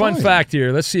 Well, my fun fact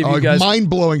here. Let's see if you guys.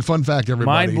 Mind-blowing fun fact,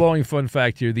 everybody. Mind-blowing fun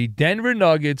fact here. The Denver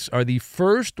Nuggets are the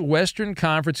first Western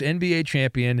Conference NBA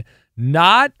champion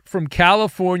not from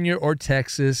California or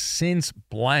Texas since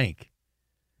blank.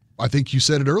 I think you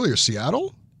said it earlier.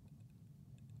 Seattle?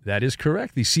 That is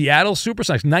correct. The Seattle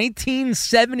Supersonics.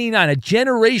 1979, a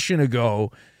generation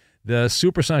ago, the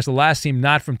Supersonics, the last team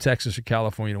not from Texas or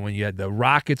California, when you had the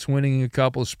Rockets winning a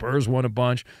couple, Spurs won a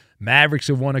bunch, Mavericks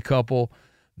have won a couple,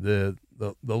 the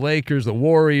Lakers, the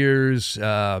Warriors,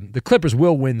 the Clippers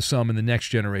will win some in the next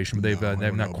generation, but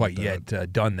they've not quite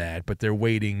yet done that. But they're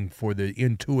waiting for the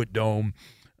Intuit Dome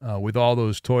with all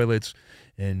those toilets.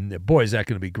 And, boy, is that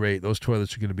going to be great. Those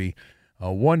toilets are going to be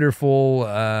wonderful.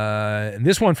 And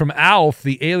this one from Alf,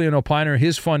 the alien opiner,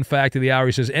 his fun fact of the hour.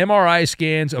 He says, MRI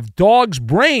scans of dogs'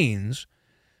 brains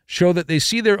show that they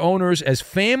see their owners as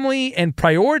family and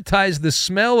prioritize the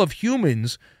smell of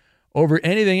humans over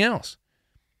anything else.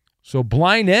 So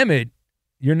Blind Emmett,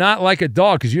 you're not like a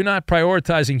dog because you're not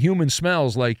prioritizing human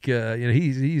smells like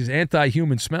he's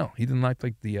anti-human smell. He didn't like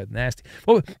the nasty.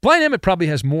 Well, Blind Emmett probably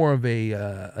has more of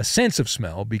a sense of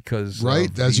smell because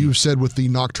as you said with the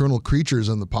nocturnal creatures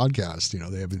on the podcast,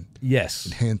 they have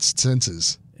enhanced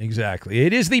senses. Exactly.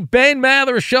 It is the Ben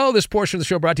Maller Show. This portion of the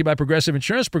show brought to you by Progressive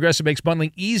Insurance. Progressive makes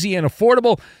bundling easy and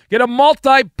affordable. Get a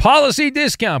multi-policy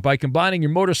discount by combining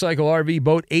your motorcycle, RV,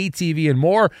 boat, ATV, and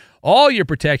more. All your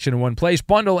protection in one place.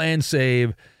 Bundle and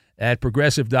save at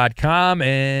Progressive.com.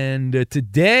 And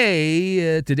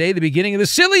today, the beginning of the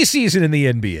silly season in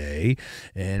the NBA.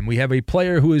 And we have a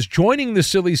player who is joining the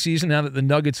silly season now that the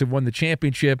Nuggets have won the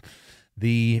championship.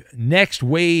 The next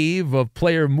wave of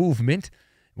player movement.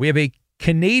 We have a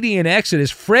Canadian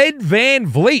exodus, Fred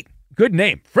VanVleet. Good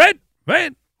name. Fred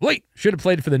VanVleet. Should have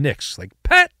played for the Knicks, like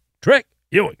Patrick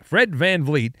Ewing. Fred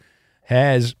VanVleet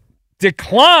has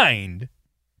declined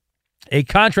a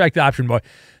contract option. Boy,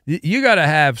 you got to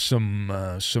have some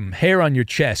hair on your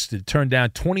chest to turn down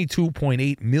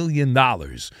 $22.8 million,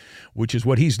 which is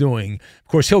what he's doing.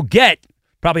 Of course, he'll get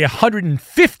probably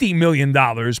 $150 million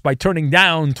by turning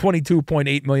down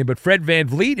 $22.8 million. But Fred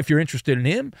VanVleet, if you're interested in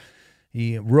him,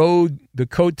 he rode the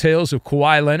coattails of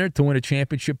Kawhi Leonard to win a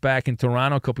championship back in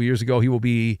Toronto a couple years ago. He will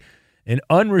be an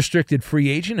unrestricted free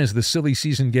agent as the silly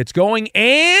season gets going.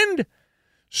 And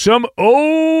some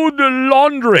old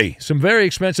laundry, some very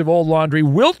expensive old laundry.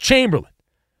 Wilt Chamberlain,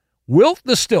 Wilt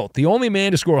the Stilt, the only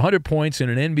man to score 100 points in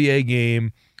an NBA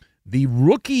game. The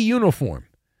rookie uniform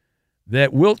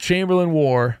that Wilt Chamberlain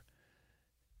wore,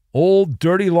 old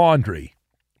dirty laundry,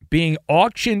 being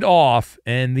auctioned off,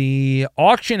 and the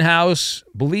auction house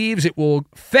believes it will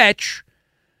fetch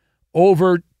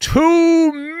over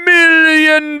 $2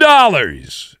 million.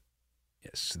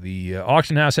 Yes, the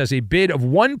auction house has a bid of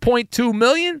 $1.2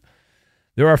 million.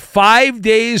 There are 5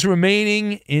 days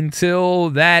remaining until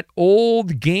that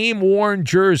old game-worn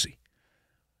jersey,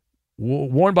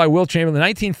 worn by Wilt Chamberlain,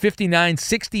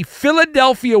 1959-60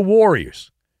 Philadelphia Warriors.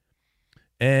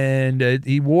 And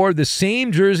he wore the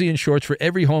same jersey and shorts for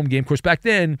every home game. Of course, back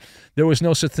then, there was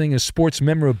no such thing as sports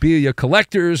memorabilia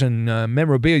collectors and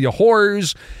memorabilia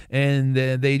whores, and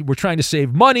they were trying to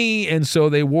save money, and so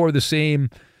they wore the same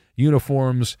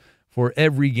uniforms for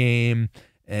every game.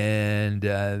 And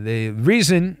the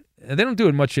reason they don't do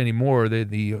it much anymore.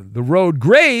 The road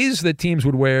grays that teams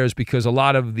would wear is because a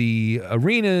lot of the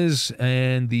arenas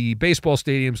and the baseball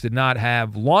stadiums did not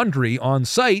have laundry on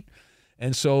site,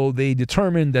 and so they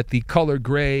determined that the color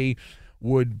gray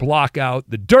would block out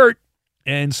the dirt,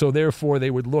 and so therefore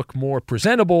they would look more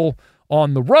presentable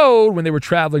on the road when they were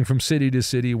traveling from city to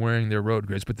city wearing their road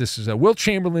grays. But this is a Wilt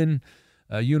Chamberlain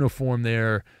uniform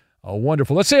there.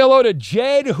 Wonderful. Let's say hello to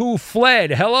Jed Who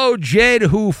Fled. Hello, Jed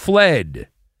Who Fled.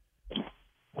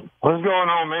 What's going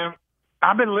on, man?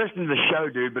 I've been listening to the show,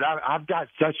 dude, but I've got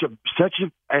such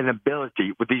an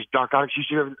ability with these narcotics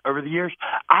usage over the years.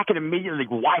 I can immediately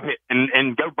wipe it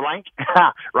and go blank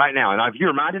right now. And if you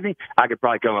reminded me, I could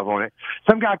probably come up on it.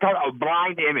 Some guy called it a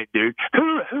blind Emmett, dude.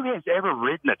 Who has ever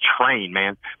ridden a train,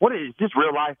 man? What is this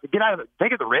real life? Get out of it.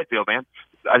 Think of the Redfield, man.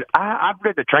 I've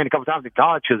ridden the train a couple times in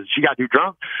college because she got too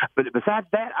drunk. But besides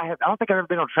that, I don't think I've ever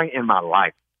been on a train in my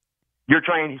life. Your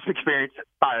train experience,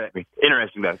 fire at me.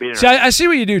 Interesting, though. See, I see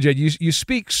what you do, Jed. You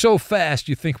speak so fast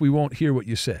you think we won't hear what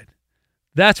you said.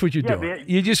 That's what you're doing. Man.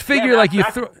 You just figure like you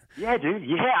throw. Yeah, dude.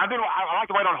 Yeah, I like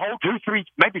to wait on hold 2, 3,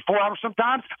 maybe 4 hours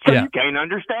sometimes, so you can't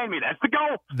understand me. That's the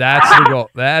goal. That's the goal.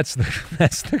 That's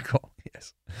the goal.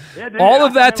 Yes. Yeah, dude, all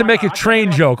of that to make a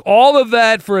train joke. All of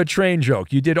that for a train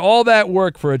joke. You did all that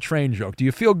work for a train joke. Do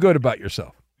you feel good about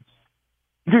yourself?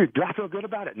 Dude, do I feel good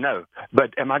about it? No.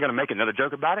 But am I going to make another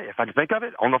joke about it if I can think of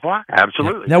it on the fly?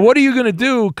 Absolutely. Now, what are you going to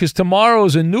do? Because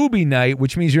tomorrow's a newbie night,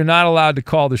 which means you're not allowed to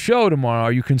call the show tomorrow.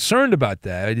 Are you concerned about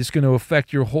that? It's going to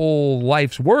affect your whole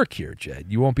life's work here, Jed.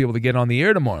 You won't be able to get on the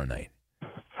air tomorrow night.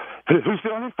 Who's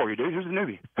filling in for you, dude? Who's the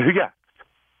newbie? Who you got?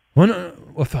 Well, no,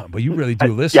 but you really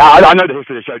do listen. Yeah, I know the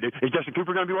history of the show, dude. Is Justin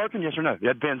Cooper going to be working? Yes or no?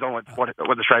 That depends on what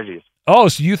the strategy is. Oh,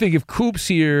 so you think if Coop's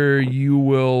here, you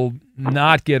will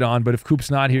not get on, but if Coop's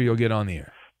not here, you'll get on the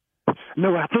air?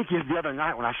 No, I think it was the other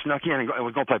night when I snuck in and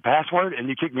was going to play Password, and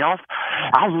you kicked me off.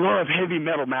 I love Heavy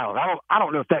Metal Mallet. I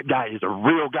don't know if that guy is a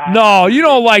real guy. No, you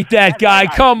don't like that guy.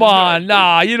 Come on.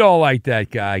 Nah, you don't like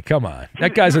that guy. Come on.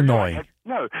 That guy's annoying.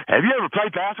 No. Have you ever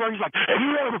played Password? He's like, have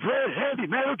you ever played heavy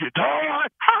metal guitar?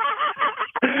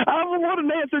 I don't want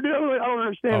an answer, dude. I don't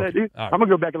understand that, dude. Right. I'm going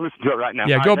to go back and listen to it right now.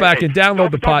 Yeah, go back and download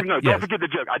the pod. No, don't forget the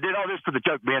joke. I did all this for the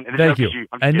joke, Ben. And thank you.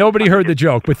 And nobody heard the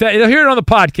joke. But they'll hear it on the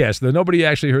podcast, though. Nobody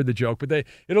actually heard the joke, but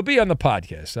it'll be on the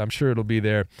podcast. I'm sure it'll be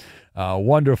there.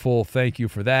 Wonderful. Thank you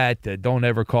for that. Don't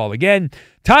ever call again.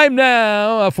 Time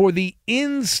now for the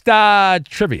Insta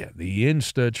Trivia.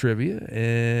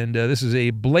 And this is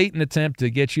a blatant attempt to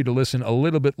get you to listen a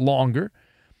little bit longer.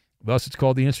 Thus, it's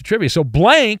called the Insta Trivia. So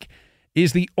blank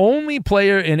is the only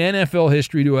player in NFL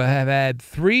history to have had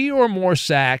 3 or more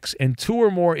sacks and 2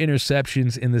 or more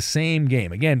interceptions in the same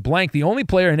game. Again, blank, the only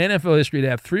player in NFL history to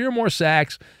have 3 or more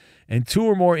sacks and 2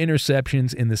 or more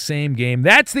interceptions in the same game.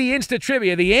 That's the Insta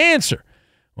Trivia. The answer.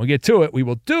 We'll get to it. We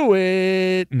will do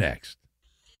it next.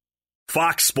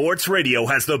 Fox Sports Radio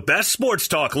has the best sports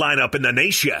talk lineup in the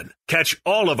nation. Catch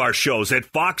all of our shows at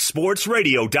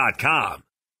foxsportsradio.com.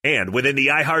 And within the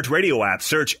iHeartRadio app,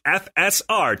 search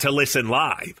FSR to listen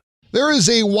live. There is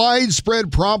a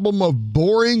widespread problem of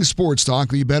boring sports talk.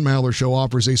 The Ben Maller Show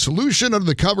offers a solution under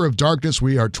the cover of darkness.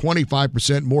 We are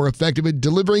 25% more effective at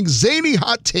delivering zany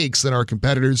hot takes than our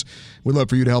competitors. We'd love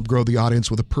for you to help grow the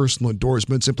audience with a personal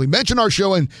endorsement. Simply mention our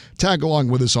show and tag along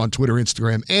with us on Twitter,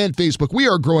 Instagram, and Facebook. We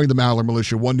are growing the Maller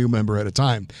Militia one new member at a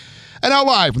time. And now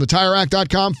live from the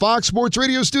TireRack.com Fox Sports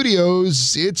Radio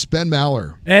studios, it's Ben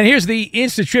Maller. And here's the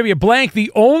Insta Trivia. Blank,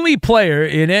 the only player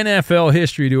in NFL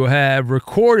history to have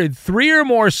recorded 3 or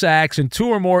more sacks and 2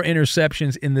 or more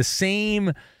interceptions in the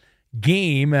same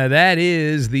game. That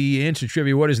is the Insta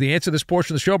Trivia. What is the answer? This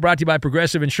portion of the show brought to you by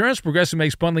Progressive Insurance. Progressive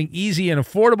makes bundling easy and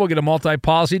affordable. Get a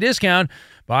multi-policy discount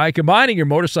by combining your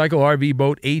motorcycle, RV,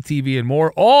 boat, ATV, and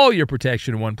more. All your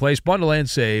protection in one place. Bundle and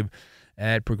save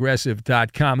at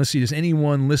Progressive.com. Let's see, does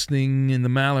anyone listening in the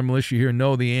Maller Militia here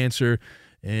know the answer?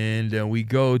 And we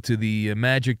go to the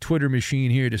magic Twitter machine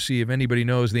here to see if anybody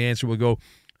knows the answer. We'll go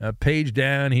page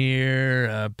down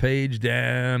here, page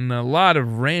down. A lot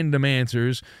of random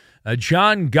answers.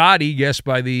 John Gotti, guessed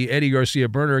by the Eddie Garcia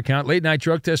burner account. Late Night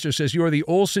Drug Tester says you are the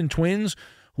Olsen twins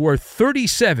who are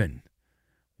 37.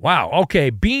 Wow. Okay.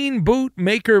 Bean Boot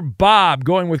Maker Bob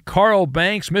going with Carl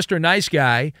Banks. Mr. Nice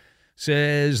Guy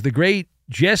says the great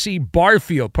Jesse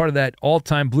Barfield, part of that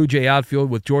all-time Blue Jay outfield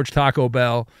with George Taco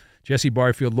Bell, Jesse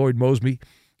Barfield, Lloyd Mosby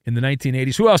in the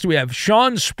 1980s. Who else do we have?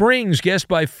 Sean Springs, guessed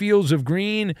by Fields of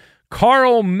Green.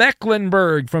 Carl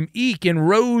Mecklenburg from Eek in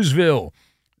Roseville,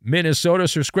 Minnesota.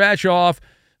 Sir Scratch Off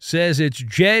says it's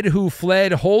Jed Who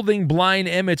Fled holding blind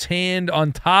Emmett's hand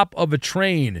on top of a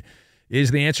train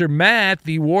is the answer. Matt,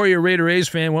 the Warrior Raider A's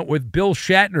fan, went with Bill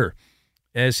Shatner.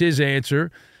 as his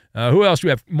answer. Who else do we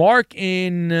have? Mark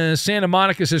in Santa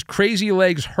Monica says Crazy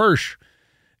Legs Hirsch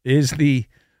is the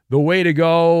way to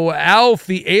go. Alf,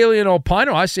 the alien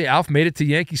Alpino. I say Alf made it to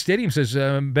Yankee Stadium. Says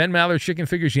Ben Maller chicken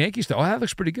fingers Yankee style. Oh, that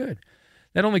looks pretty good.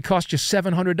 That only cost you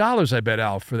 $700, I bet,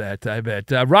 Alf, for that. I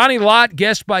bet. Ronnie Lott,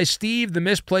 guest by Steve, the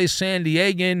misplaced San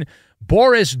Diegan.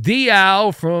 Boris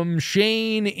Diaw from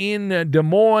Shane in Des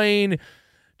Moines.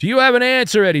 Do you have an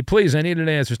answer, Eddie? Please, I need an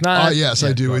answer. It's not. Yes,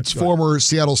 I do. It's former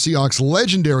Seattle Seahawks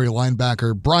legendary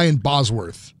linebacker Brian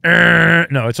Bosworth.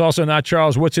 No, it's also not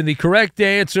Charles Woodson. The correct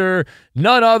answer,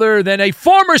 none other than a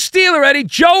former Steeler, Eddie,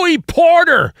 Joey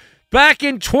Porter. Back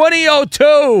in 2002.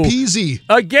 Peasy.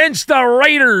 Against the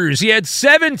Raiders. He had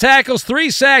 7 tackles, 3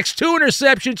 sacks, 2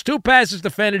 interceptions, 2 passes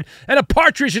defended, and a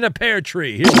partridge in a pear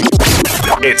tree. Here we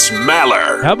go. It's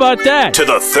Maller. How about that? To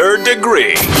the third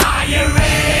degree.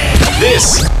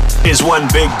 This is when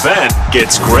Big Ben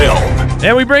gets grilled.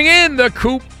 And we bring in the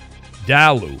Coop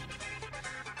Dalu.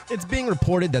 It's being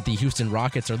reported that the Houston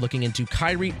Rockets are looking into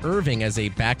Kyrie Irving as a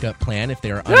backup plan if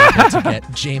they are unable to get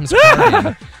James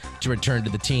Harden to return to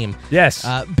the team. Yes.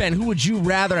 Ben, who would you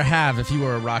rather have if you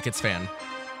were a Rockets fan?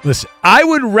 Listen, I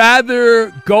would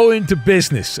rather go into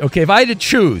business, okay, if I had to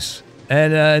choose,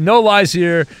 and no lies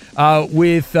here,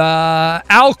 with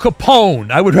Al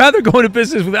Capone. I would rather go into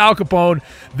business with Al Capone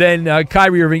than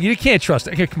Kyrie Irving. You can't trust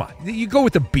it. Okay, come on. You go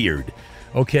with the beard.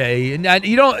 Okay, and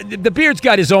you don't. The beard's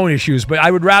got his own issues, but I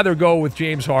would rather go with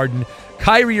James Harden.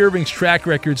 Kyrie Irving's track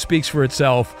record speaks for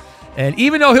itself, and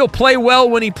even though he'll play well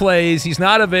when he plays, he's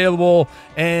not available,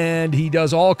 and he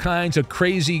does all kinds of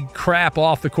crazy crap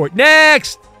off the court.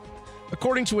 Next!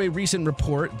 According to a recent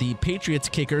report, the Patriots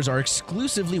kickers are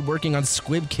exclusively working on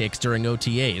squib kicks during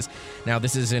OTAs. Now,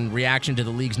 this is in reaction to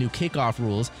the league's new kickoff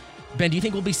rules. Ben, do you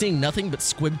think we'll be seeing nothing but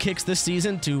squib kicks this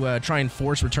season to try and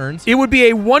force returns? It would be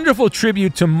a wonderful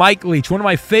tribute to Mike Leach. One of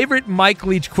my favorite Mike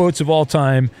Leach quotes of all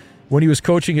time when he was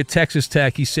coaching at Texas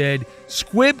Tech. He said,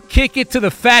 "Squib kick it to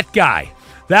the fat guy."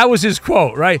 That was his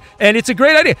quote, right? And it's a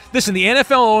great idea. Listen, the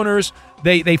NFL owners,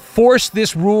 they forced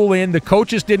this rule in. The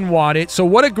coaches didn't want it. So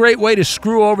what a great way to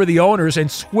screw over the owners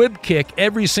and squib kick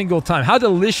every single time. How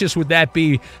delicious would that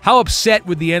be? How upset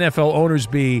would the NFL owners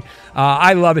be?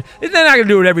 I love it. They're not going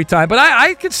to do it every time, but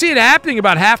I can see it happening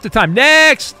about half the time.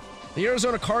 Next! The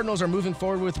Arizona Cardinals are moving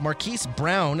forward with Marquise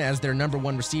Brown as their number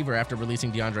 1 receiver after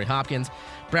releasing DeAndre Hopkins.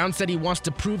 Brown said he wants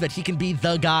to prove that he can be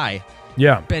the guy.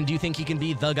 Yeah. Ben, do you think he can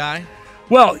be the guy?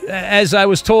 Well, as I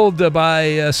was told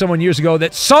by someone years ago,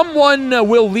 that someone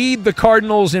will lead the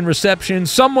Cardinals in reception,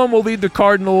 someone will lead the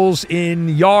Cardinals in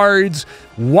yards.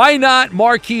 Why not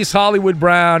Marquise Hollywood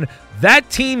Brown? That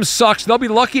team sucks. They'll be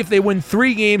lucky if they win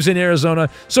 3 games in Arizona.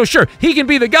 So sure, he can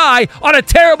be the guy on a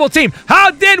terrible team.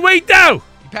 How did we do?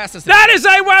 He passed us.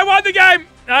 I won the game.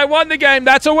 I won the game.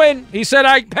 That's a win. He said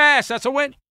I passed. That's a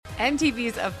win.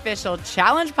 MTV's official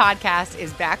Challenge podcast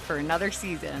is back for another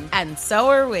season. And so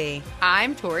are we.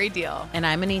 I'm Tori Deal. And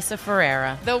I'm Anissa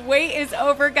Ferreira. The wait is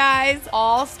over, guys.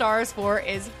 All Stars 4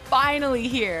 is finally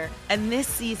here. And this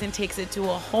season takes it to a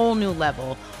whole new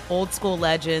level. Old school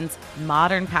legends,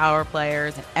 modern power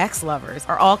players, and ex-lovers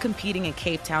are all competing in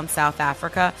Cape Town, South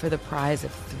Africa for the prize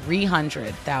of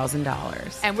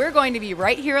 $300,000. And we're going to be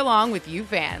right here along with you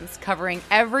fans, covering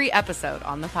every episode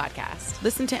on the podcast.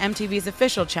 Listen to MTV's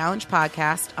official Challenge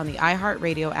podcast on the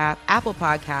iHeartRadio app, Apple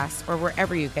Podcasts, or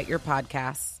wherever you get your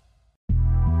podcasts.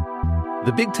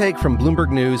 The Big Take from Bloomberg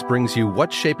News brings you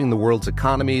what's shaping the world's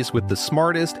economies with the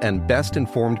smartest and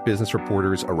best-informed business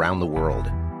reporters around the world.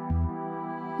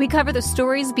 We cover the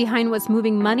stories behind what's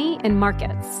moving money and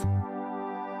markets,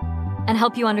 and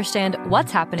help you understand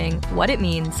what's happening, what it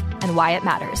means, and why it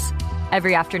matters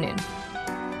every afternoon.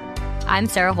 I'm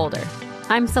Sarah Holder.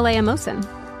 I'm Saleha Mohsin.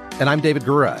 And I'm David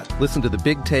Gura. Listen to The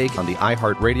Big Take on the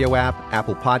iHeartRadio app,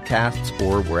 Apple Podcasts,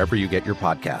 or wherever you get your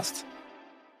podcasts.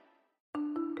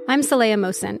 I'm Saleha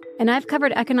Mohsin, and I've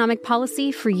covered economic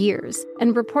policy for years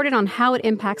and reported on how it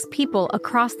impacts people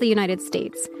across the United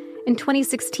States. In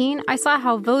 2016, I saw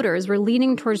how voters were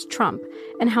leaning towards Trump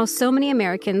and how so many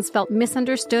Americans felt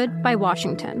misunderstood by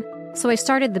Washington. So I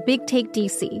started The Big Take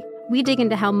DC. We dig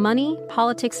into how money,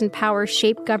 politics, and power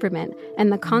shape government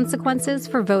and the consequences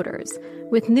for voters.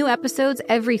 With new episodes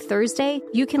every Thursday,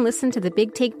 you can listen to The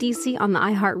Big Take DC on the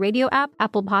iHeartRadio app,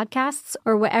 Apple Podcasts,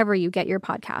 or wherever you get your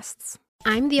podcasts.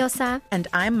 I'm Diosa. And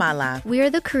I'm Mala. We are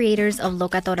the creators of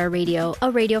Locatora Radio,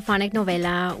 a radiophonic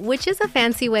novela, which is a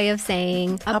fancy way of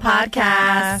saying a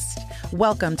podcast.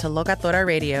 Welcome to Locatora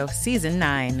Radio, Season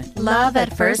 9. Love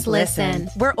at first listen.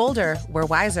 We're older, we're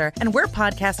wiser, and we're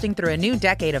podcasting through a new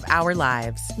decade of our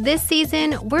lives. This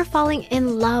season, we're falling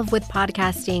in love with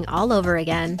podcasting all over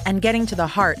again. And getting to the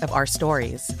heart of our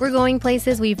stories. We're going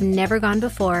places we've never gone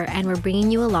before, and we're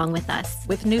bringing you along with us.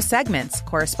 With new segments,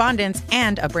 correspondence,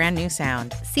 and a brand new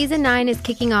sound. Season 9 is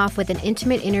kicking off with an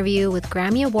intimate interview with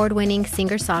Grammy Award-winning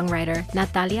singer-songwriter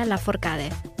Natalia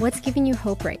Lafourcade. What's giving you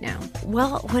hope right now?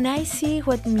 Well, when I see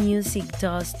what music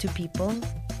does to people,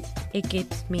 it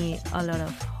gives me a lot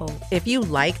of hope. If you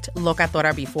liked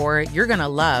Locatora before, you're going to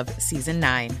love Season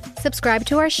 9. Subscribe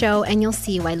to our show and you'll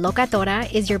see why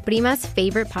Locatora is your prima's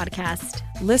favorite podcast.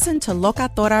 Listen to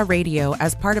Locatora Radio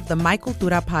as part of the My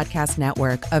Cultura Podcast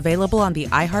Network, available on the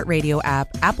iHeartRadio app,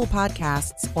 Apple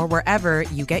Podcasts, or wherever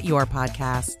you get your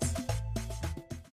podcasts.